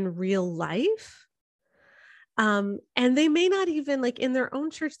spaces in real life. And they may not even, like in their own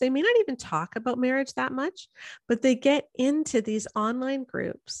church, they may not even talk about marriage that much, but they get into these online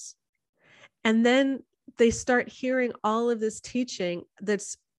groups and then they start hearing all of this teaching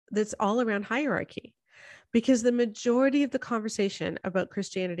that's all around hierarchy. Because the majority of the conversation about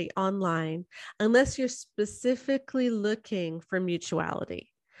Christianity online, unless you're specifically looking for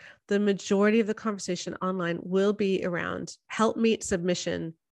mutuality, the majority of the conversation online will be around help meet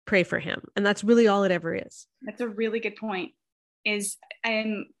submission, pray for him. And that's really all it ever is. That's a really good point.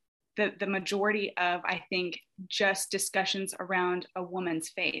 The majority of, I think, just discussions around a woman's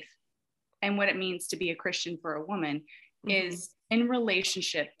faith and what it means to be a Christian for a woman is in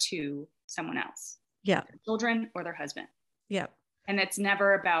relationship to someone else. Yeah. Their children or their husband. Yeah. And it's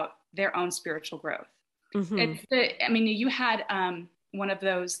never about their own spiritual growth. You had one of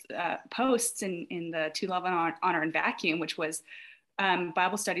those posts in the To Love, Honor, and Vacuum, which was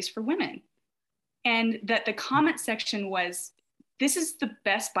Bible studies for women. And that the comment section was, this is the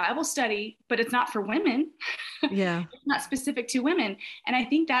best Bible study, but it's not for women. Yeah. It's not specific to women. And I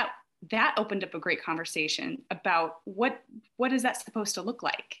think that opened up a great conversation about what is that supposed to look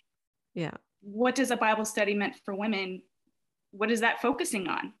like? Yeah. What does a Bible study meant for women? What is that focusing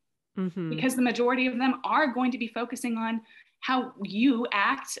on? Because the majority of them are going to be focusing on how you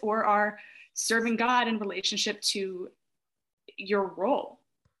act or are serving God in relationship to your role.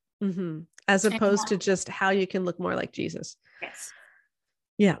 As opposed to just how you can look more like Jesus. Yes.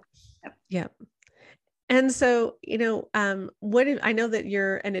 Yeah. Yep. Yeah. And so, I know that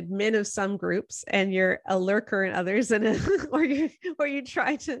you're an admin of some groups and you're a lurker in others, or you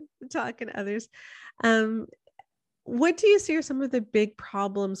try to talk in others. What do you see are some of the big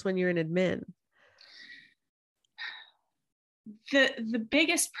problems when you're an admin? The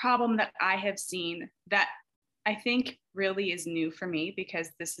biggest problem that I have seen that I think really is new for me, because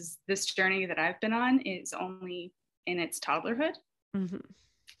this journey that I've been on is only in its toddlerhood.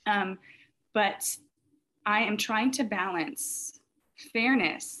 But I am trying to balance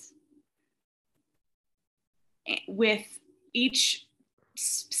fairness with each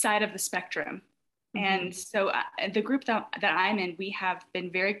side of the spectrum. And so the group that I'm in, we have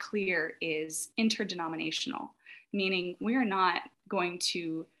been very clear is interdenominational, meaning we're not going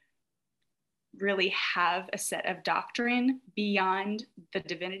to really have a set of doctrine beyond the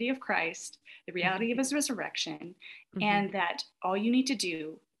divinity of Christ, the reality of his resurrection, and that all you need to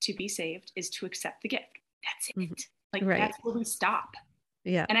do to be saved is to accept the gift. That's it. That's where we stop.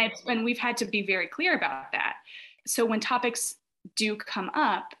 Yeah. And we've had to be very clear about that. So when topics do come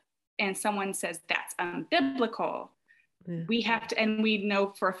up and someone says that's unbiblical, we have to, and we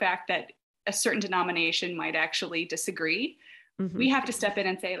know for a fact that a certain denomination might actually disagree. We have to step in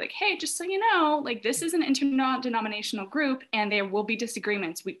and say, like, hey, just so you know, like, this is an interdenominational group and there will be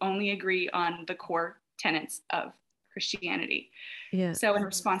disagreements. We only agree on the core tenets of Christianity. Yeah. So in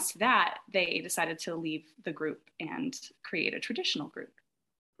response to that, they decided to leave the group and create a traditional group.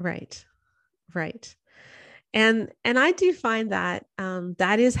 Right. And I do find that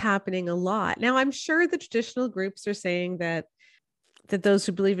that is happening a lot. Now, I'm sure the traditional groups are saying that those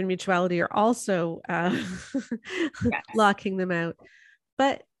who believe in mutuality are also locking them out.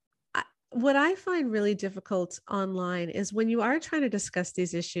 But what I find really difficult online is when you are trying to discuss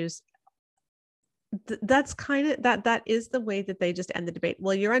these issues, that's kind of that is the way that they just end the debate.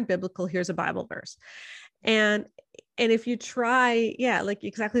 Well, you're unbiblical. Here's a Bible verse. And if you try, like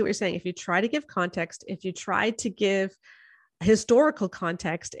exactly what you're saying, if you try to give context, if you try to give historical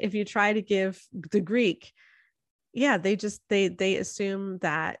context, if you try to give the Greek, they assume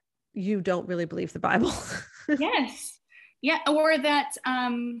that you don't really believe the Bible. Yes. Yeah. Or that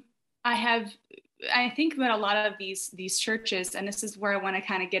I think that a lot of these churches, and this is where I want to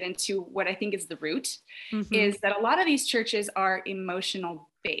kind of get into what I think is the root, is that a lot of these churches are emotional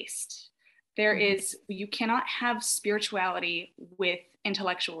based. You cannot have spirituality with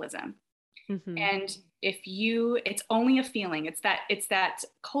intellectualism. And it's only a feeling, it's that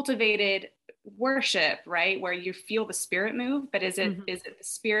cultivated worship, right? Where you feel the spirit move, but is it the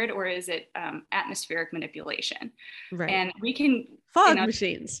spirit or is it atmospheric manipulation? Right. And we can fog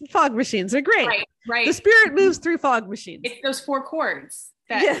machines are great. Right. The spirit moves through fog machines. It's those 4 chords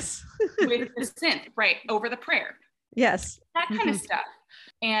that with the synth, right, over the prayer. Yes. That kind of stuff.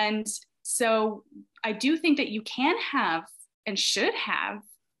 And so I do think that you can have and should have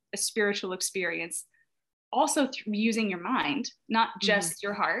a spiritual experience also using your mind, not just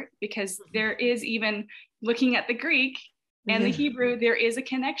your heart, because there is, even looking at the Greek and the Hebrew, there is a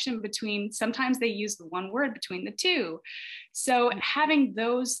connection between, sometimes they use the one word between the two. So having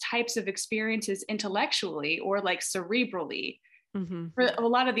those types of experiences intellectually or like cerebrally for a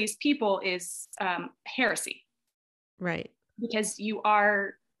lot of these people is heresy. Right. Because you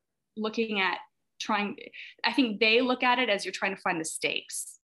are looking at I think they look at it as you're trying to find the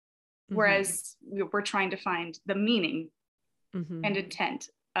stakes. whereas we're trying to find the meaning Mm-hmm. and intent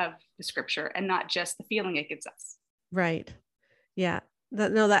of the scripture and not just the feeling it gives us. Right. Yeah.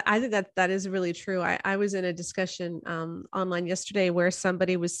 That I think that is really true. I was in a discussion online yesterday where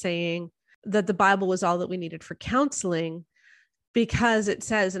somebody was saying that the Bible was all that we needed for counseling because it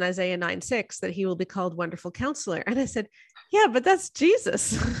says in Isaiah 9:6 that he will be called Wonderful Counselor. And I said, yeah, but that's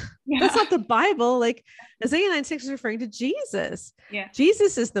Jesus. Yeah. That's not the Bible. Like Isaiah 9:6 is referring to Jesus. Yeah.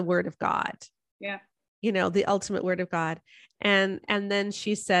 Jesus is the word of God. Yeah. The ultimate word of God. And then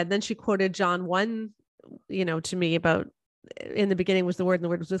she quoted John 1, to me about in the beginning was the word and the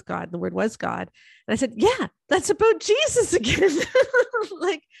word was with God and the word was God. And I said, yeah, that's about Jesus again.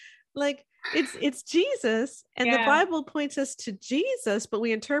 like it's Jesus, and the Bible points us to Jesus, but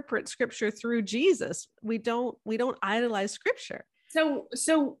we interpret scripture through Jesus. We don't idolize scripture.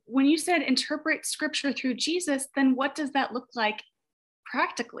 So when you said interpret scripture through Jesus, then what does that look like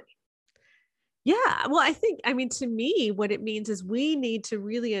practically? Yeah, well, to me, what it means is we need to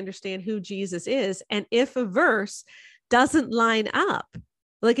really understand who Jesus is. And if a verse doesn't line up,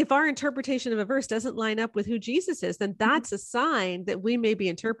 like if our interpretation of a verse doesn't line up with who Jesus is, then that's a sign that we may be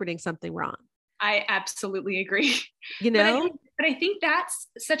interpreting something wrong. I absolutely agree. But I think that's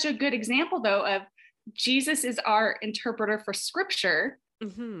such a good example, though, of Jesus is our interpreter for scripture,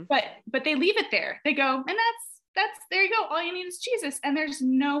 but they leave it there. They go, and that's there you go. All you need is Jesus. And there's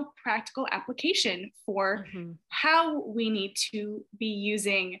no practical application for how we need to be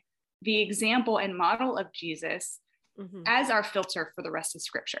using the example and model of Jesus as our filter for the rest of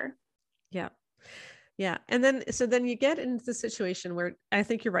scripture. Yeah. Yeah. And then you get into the situation where I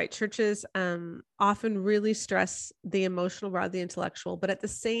think you're right. Churches often really stress the emotional rather than the intellectual, but at the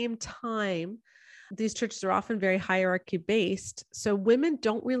same time, these churches are often very hierarchy based. So women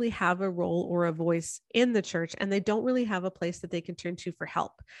don't really have a role or a voice in the church, and they don't really have a place that they can turn to for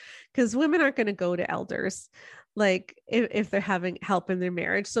help, because women aren't going to go to elders like if they're having help in their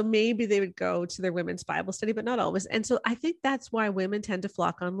marriage. So maybe they would go to their women's Bible study, but not always. And so I think that's why women tend to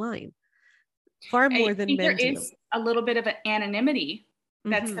flock online far more than men do. There is a little bit of an anonymity.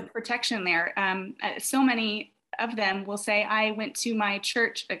 That's the protection there. So many of them will say, I went to my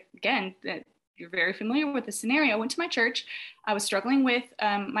church, again, you're very familiar with the scenario. I went to my church. I was struggling with,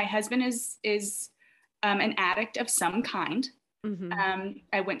 my husband is an addict of some kind.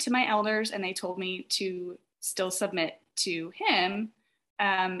 I went to my elders and they told me to still submit to him,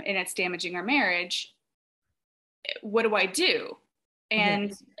 and it's damaging our marriage. What do I do?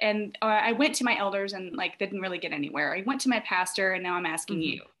 And I went to my elders and didn't really get anywhere. I went to my pastor and now I'm asking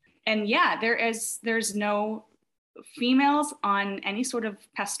you. And yeah, there's no females on any sort of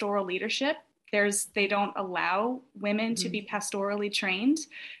pastoral leadership. They don't allow women to be pastorally trained.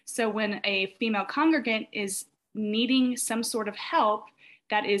 So when a female congregant is needing some sort of help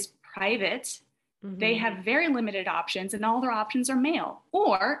that is private, they have very limited options, and all their options are male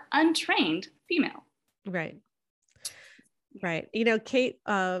or untrained female. Right. Kate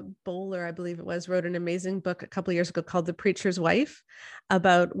Bowler, I believe it was, wrote an amazing book a couple of years ago called The Preacher's Wife,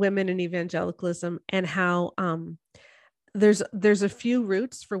 about women in evangelicalism and how there's a few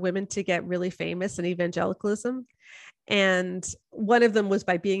routes for women to get really famous in evangelicalism. And one of them was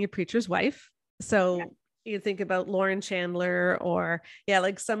by being a preacher's wife. So you think about Lauren Chandler or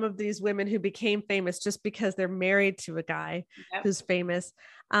some of these women who became famous just because they're married to a guy who's famous.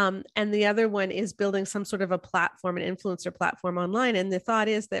 And the other one is building some sort of a platform, an influencer platform online. And the thought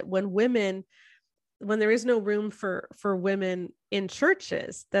is that when there is no room for women in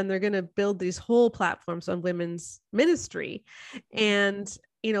churches, then they're going to build these whole platforms on women's ministry. And,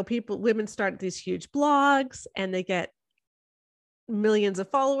 women start these huge blogs and they get millions of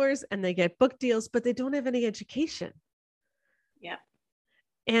followers and they get book deals, but they don't have any education. Yeah.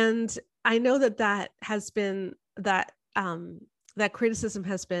 And I know that has been that criticism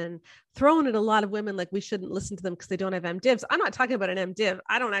has been thrown at a lot of women, like we shouldn't listen to them because they don't have MDivs. I'm not talking about an MDiv.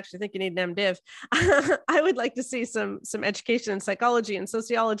 I don't actually think you need an MDiv. I would like to see some education in psychology and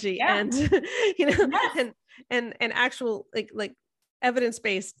sociology and and actual like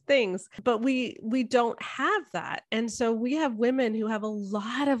evidence-based things, but we don't have that. And so we have women who have a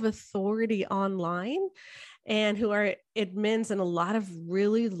lot of authority online and who are admins in a lot of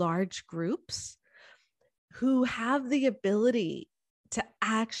really large groups who have the ability to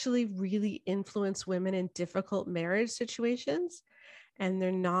actually really influence women in difficult marriage situations, and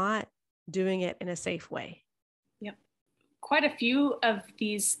they're not doing it in a safe way. Yep. Quite a few of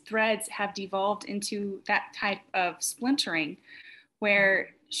these threads have devolved into that type of splintering, where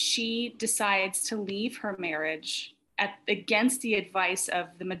she decides to leave her marriage against the advice of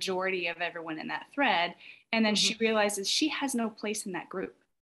the majority of everyone in that thread. And then she realizes she has no place in that group.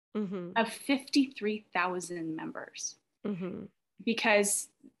 Mm-hmm. of 53,000 members. Mm-hmm. Because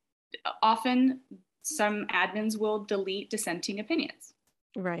often some admins will delete dissenting opinions.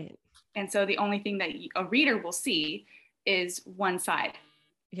 Right. And so the only thing that a reader will see is one side.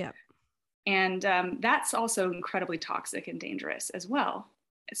 Yeah. And that's also incredibly toxic and dangerous as well,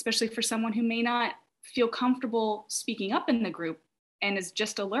 especially for someone who may not feel comfortable speaking up in the group and is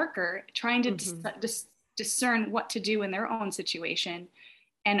just a lurker trying to discern what to do in their own situation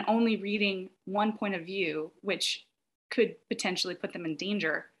and only reading one point of view, which could potentially put them in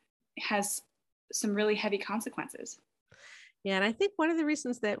danger, has some really heavy consequences. Yeah. And I think one of the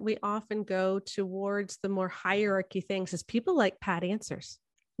reasons that we often go towards the more hierarchy things is people like pat answers.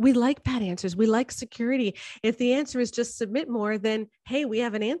 We like pat answers. We like security. If the answer is just submit more, then, hey, we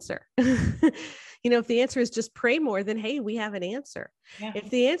have an answer. If the answer is just pray more, then, hey, we have an answer. Yeah. If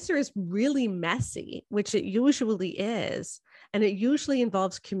the answer is really messy, which it usually is, and it usually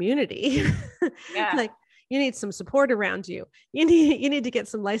involves community, Yeah. like you need some support around you. You need to get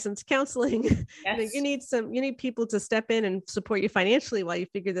some licensed counseling. Yes. You need people to step in and support you financially while you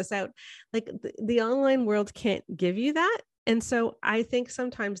figure this out. Like the online world can't give you that. And so I think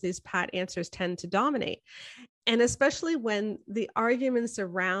sometimes these pat answers tend to dominate. And especially when the arguments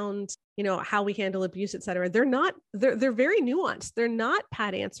around, how we handle abuse, et cetera, they're very nuanced. They're not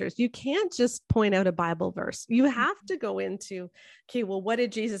pat answers. You can't just point out a Bible verse. You have to go into, okay, well, what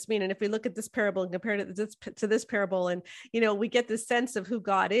did Jesus mean? And if we look at this parable and compare it to this parable, and, we get this sense of who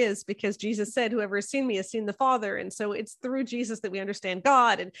God is because Jesus said, whoever has seen me has seen the Father. And so it's through Jesus that we understand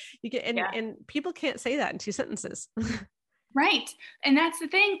God. And and people can't say that in 2 sentences. Right. And that's the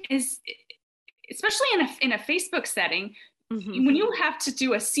thing is, especially in a Facebook setting, Mm-hmm. when you have to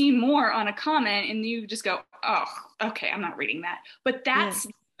do a see more on a comment and you just go, oh, okay, I'm not reading that. But that's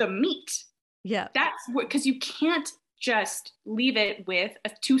the meat. Yeah. That's what, because you can't just leave it with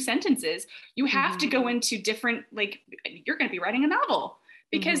 2 sentences. You have to go into different, like you're going to be writing a novel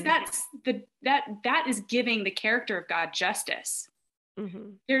because that's that is giving the character of God justice. Mm-hmm.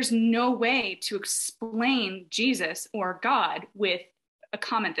 There's no way to explain Jesus or God with a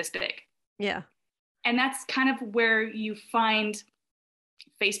comment this big. Yeah. And that's kind of where you find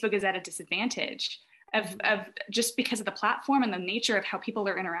Facebook is at a disadvantage of just because of the platform and the nature of how people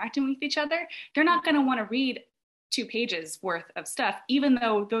are interacting with each other. They're not going to want to read 2 pages worth of stuff, even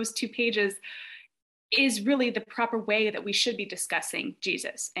though those 2 pages is really the proper way that we should be discussing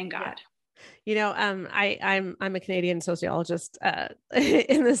Jesus and God. Yeah. I'm a Canadian sociologist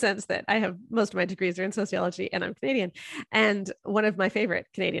in the sense that I have most of my degrees are in sociology and I'm Canadian. And one of my favorite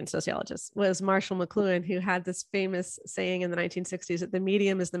Canadian sociologists was Marshall McLuhan, who had this famous saying in the 1960s that the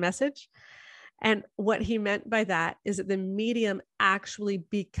medium is the message. And what he meant by that is that the medium actually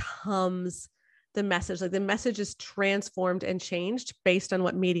becomes the message. Like the message is transformed and changed based on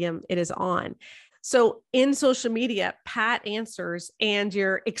what medium it is on. So in social media, pat answers and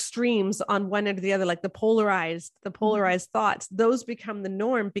your extremes on one end or the other, like the polarized thoughts, those become the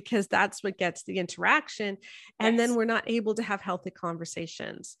norm because that's what gets the interaction. And then we're not able to have healthy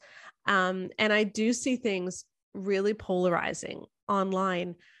conversations. And I do see things really polarizing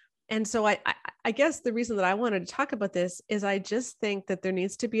online. And so I guess the reason that I wanted to talk about this is I just think that there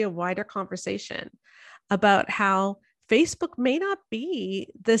needs to be a wider conversation about how Facebook may not be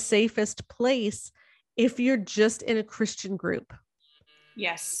the safest place if you're just in a Christian group.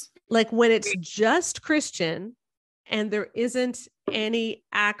 Yes. Like when it's just Christian and there isn't any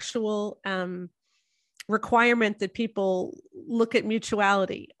actual requirement that people look at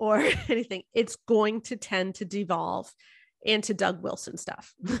mutuality or anything, it's going to tend to devolve into Doug Wilson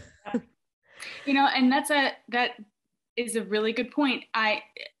stuff. And that is a really good point.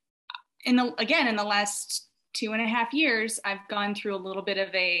 In the last 2.5 years, I've gone through a little bit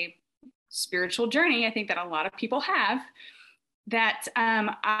of a spiritual journey. I think that a lot of people have, that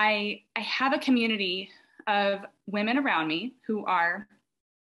I have a community of women around me who are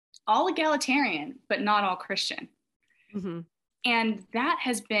all egalitarian, but not all Christian. Mm-hmm. And that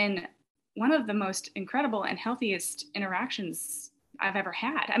has been one of the most incredible and healthiest interactions I've ever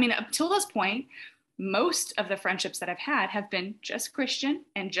had. I mean, up till this point, most of the friendships that I've had have been just Christian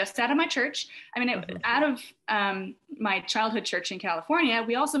and just out of my church. I mean, out of my childhood church in California,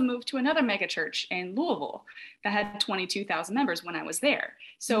 we also moved to another mega church in Louisville that had 22,000 members when I was there.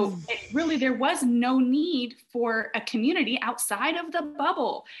 So there was no need for a community outside of the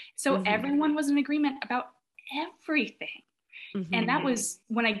bubble. So everyone was in agreement about everything. And that was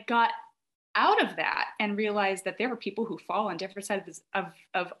when I got out of that and realized that there were people who fall on different sides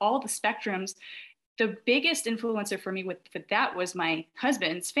of all the spectrums. The biggest influencer for me with that was my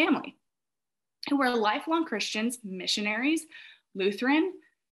husband's family, who were lifelong Christians, missionaries, Lutheran,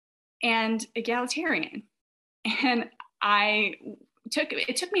 and egalitarian. And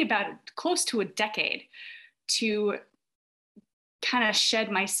it took me about close to a decade to kind of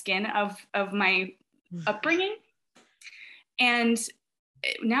shed my skin of my upbringing. And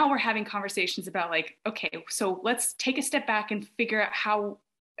now we're having conversations about like, okay, so let's take a step back and figure out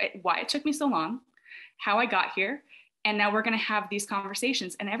why it took me so long, how I got here. And now we're going to have these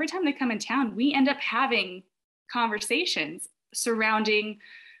conversations. And every time they come in town, we end up having conversations surrounding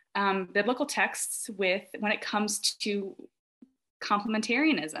biblical texts when it comes to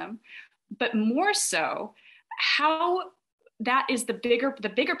complementarianism, but more so how that is the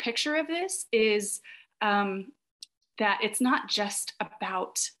bigger picture of this is that it's not just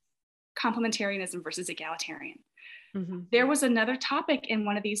about complementarianism versus egalitarian. Mm-hmm. There was another topic in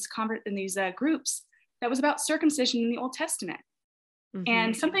one of these groups that was about circumcision in the Old Testament. Mm-hmm.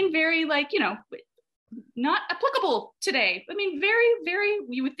 And something very not applicable today. I mean, very, very,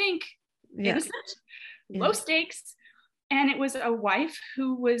 you would think, innocent, low stakes. And it was a wife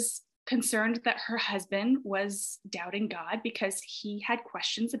who was concerned that her husband was doubting God because he had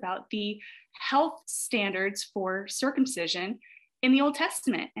questions about the health standards for circumcision in the Old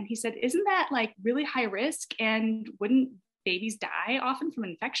Testament. And he said, isn't that like really high risk? And wouldn't babies die often from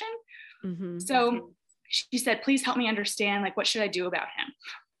infection? Mm-hmm. So she said, please help me understand, like, what should I do about him?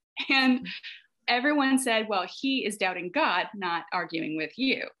 And everyone said, well, he is doubting God, not arguing with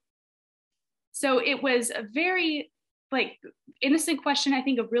you. So it was a very innocent question, I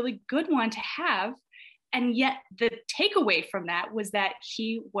think a really good one to have. And yet the takeaway from that was that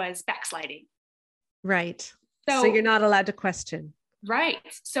he was backsliding. Right. So you're not allowed to question. Right.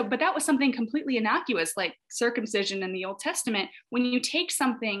 So, but that was something completely innocuous, like circumcision in the Old Testament. When you take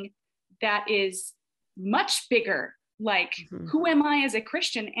something that is much bigger, like who am I as a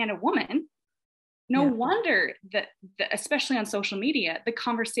Christian and a woman? No wonder that, especially on social media, the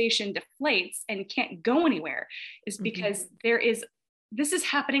conversation deflates and can't go anywhere, is because this is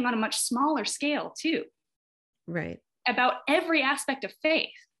happening on a much smaller scale too. Right. About every aspect of faith.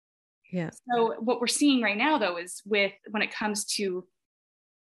 Yeah. So what we're seeing right now, though, is when it comes to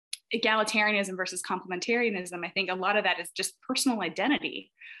egalitarianism versus complementarianism, I think a lot of that is just personal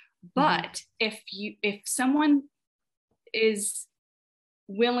identity. But if someone is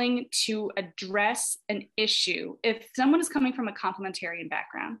willing to address an issue, if someone is coming from a complementarian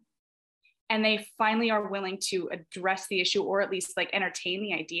background and they finally are willing to address the issue, or at least like entertain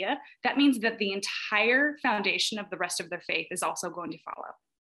the idea, that means that the entire foundation of the rest of their faith is also going to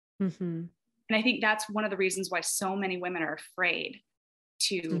follow. Mm-hmm. And I think that's one of the reasons why so many women are afraid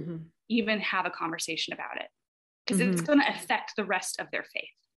to even have a conversation about it, because it's going to affect the rest of their faith.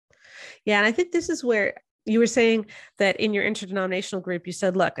 Yeah. And I think this is where you were saying that in your interdenominational group, you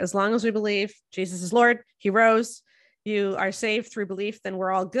said, look, as long as we believe Jesus is Lord, he rose, you are saved through belief, then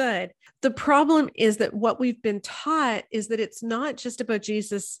we're all good. The problem is that what we've been taught is that it's not just about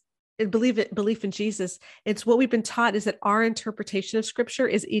Jesus, belief in Jesus. It's what we've been taught is that our interpretation of scripture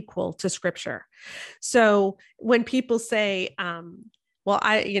is equal to scripture. So when people say,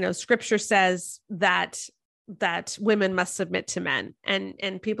 scripture says that women must submit to men,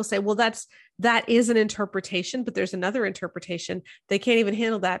 and people say, well, that is an interpretation, but there's another interpretation. They can't even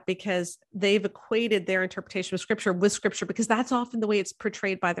handle that because they've equated their interpretation of scripture with scripture, because that's often the way it's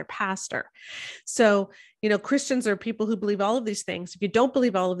portrayed by their pastor. So, Christians are people who believe all of these things. If you don't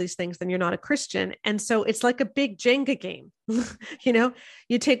believe all of these things, then you're not a Christian. And so it's like a big Jenga game.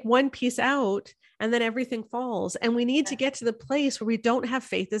 You take one piece out and then everything falls. And we need to get to the place where we don't have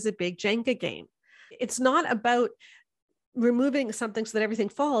faith as a big Jenga game. It's not about removing something so that everything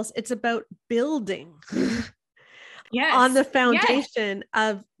falls. It's about building on the foundation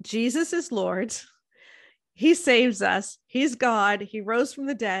of Jesus is Lord. He saves us. He's God. He rose from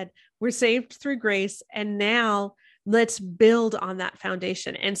the dead. We're saved through grace. And now let's build on that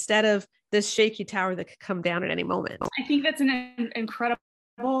foundation instead of this shaky tower that could come down at any moment. I think that's an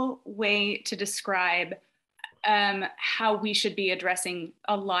incredible way to describe how we should be addressing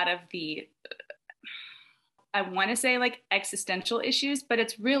a lot of the I want to say like existential issues, but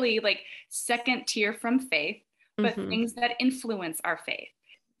it's really like second tier from faith, but things that influence our faith.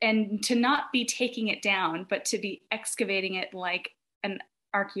 And to not be taking it down, but to be excavating it like an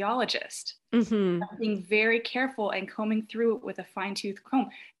archaeologist, being very careful and combing through it with a fine-tooth comb,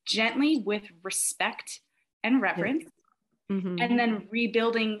 gently, with respect and reverence, and then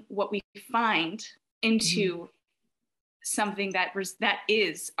rebuilding what we find into something that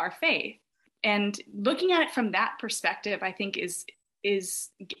is our faith. And looking at it from that perspective, I think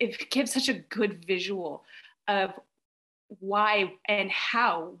it gives such a good visual of why and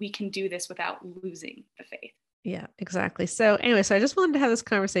how we can do this without losing the faith. Yeah, exactly. So anyway, so I just wanted to have this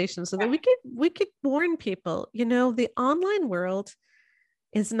conversation so that we could warn people, the online world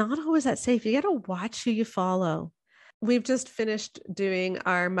is not always that safe. You got to watch who you follow. We've just finished doing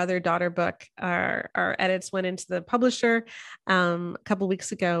our mother-daughter book. Our edits went into the publisher a couple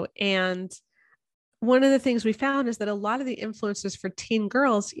weeks ago. And one of the things we found is that a lot of the influencers for teen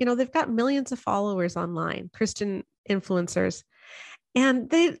girls, they've got millions of followers online, Christian influencers. And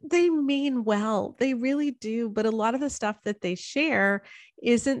they mean well, they really do. But a lot of the stuff that they share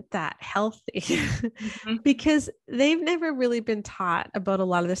isn't that healthy because they've never really been taught about a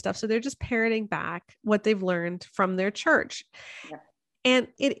lot of this stuff. So they're just parroting back what they've learned from their church. Yeah. And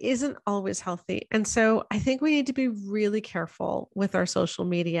it isn't always healthy. And so I think we need to be really careful with our social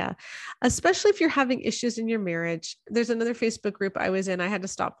media, especially if you're having issues in your marriage. There's another Facebook group I was in. I had to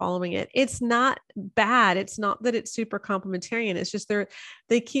stop following it. It's not bad. It's not that it's super complimentarian. It's just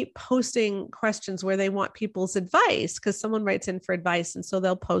they keep posting questions where they want people's advice because someone writes in for advice. And so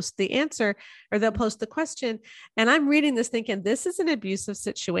they'll post the answer or they'll post the question. And I'm reading this thinking, this is an abusive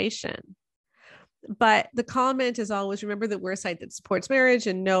situation. But the comment is always, remember that we're a site that supports marriage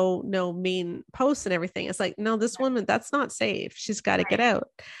and no mean posts and everything. It's like, no, this woman, that's not safe. She's got to get out.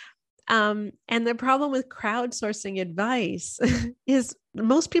 And the problem with crowdsourcing advice is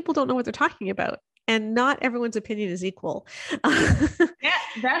most people don't know what they're talking about. And not everyone's opinion is equal. Yeah,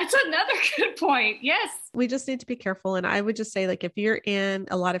 that's another good point. Yes. We just need to be careful. And I would just say, like, if you're in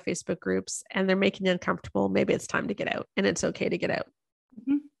a lot of Facebook groups and they're making you uncomfortable, maybe it's time to get out, and it's okay to get out.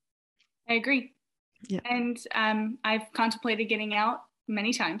 Mm-hmm. I agree. Yeah. And I've contemplated getting out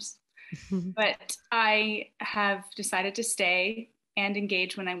many times, but I have decided to stay and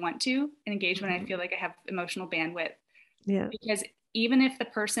engage when I want to and engage when I feel like I have emotional bandwidth. Yeah. Because even if the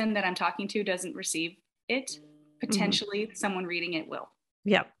person that I'm talking to doesn't receive it, potentially someone reading it will.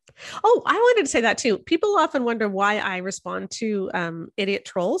 Yeah. Oh, I wanted to say that too. People often wonder why I respond to idiot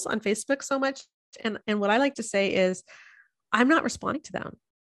trolls on Facebook so much. And what I like to say is I'm not responding to them.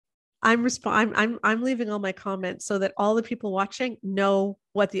 I'm leaving all my comments so that all the people watching know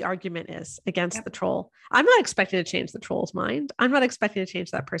what the argument is against the troll. I'm not expecting to change the troll's mind. I'm not expecting to change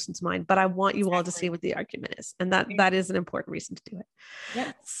that person's mind, but I want you all to see what the argument is. And that is an important reason to do it.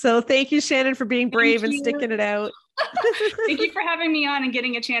 Yep. So thank you, Shannon, for being brave and sticking it out. Thank you for having me on and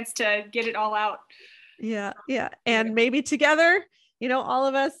getting a chance to get it all out. Yeah. Yeah. And maybe together, all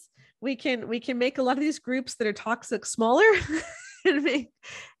of us, we can make a lot of these groups that are toxic smaller.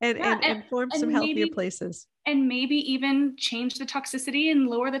 and form some healthier places, and maybe even change the toxicity and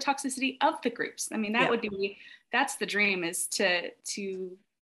lower the toxicity of the groups. I mean, that's the dream, is to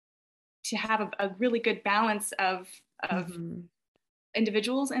have a really good balance of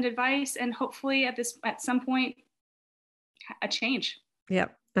individuals and advice, and hopefully at some point a change.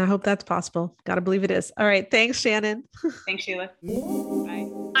 Yep. I hope that's possible. Got to believe it is. All right. Thanks, Shannon. Thanks, Sheila. Bye.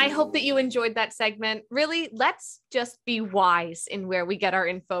 I hope that you enjoyed that segment. Really, let's just be wise in where we get our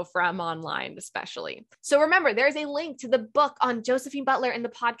info from online, especially. So remember, there's a link to the book on Josephine Butler in the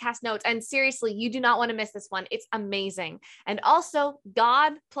podcast notes. And seriously, you do not want to miss this one. It's amazing. And also,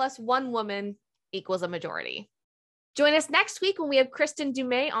 God plus one woman equals a majority. Join us next week when we have Kristen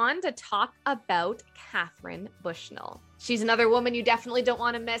Dumais on to talk about Catherine Bushnell. She's another woman you definitely don't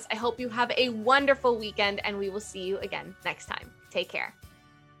want to miss. I hope you have a wonderful weekend, and we will see you again next time. Take care.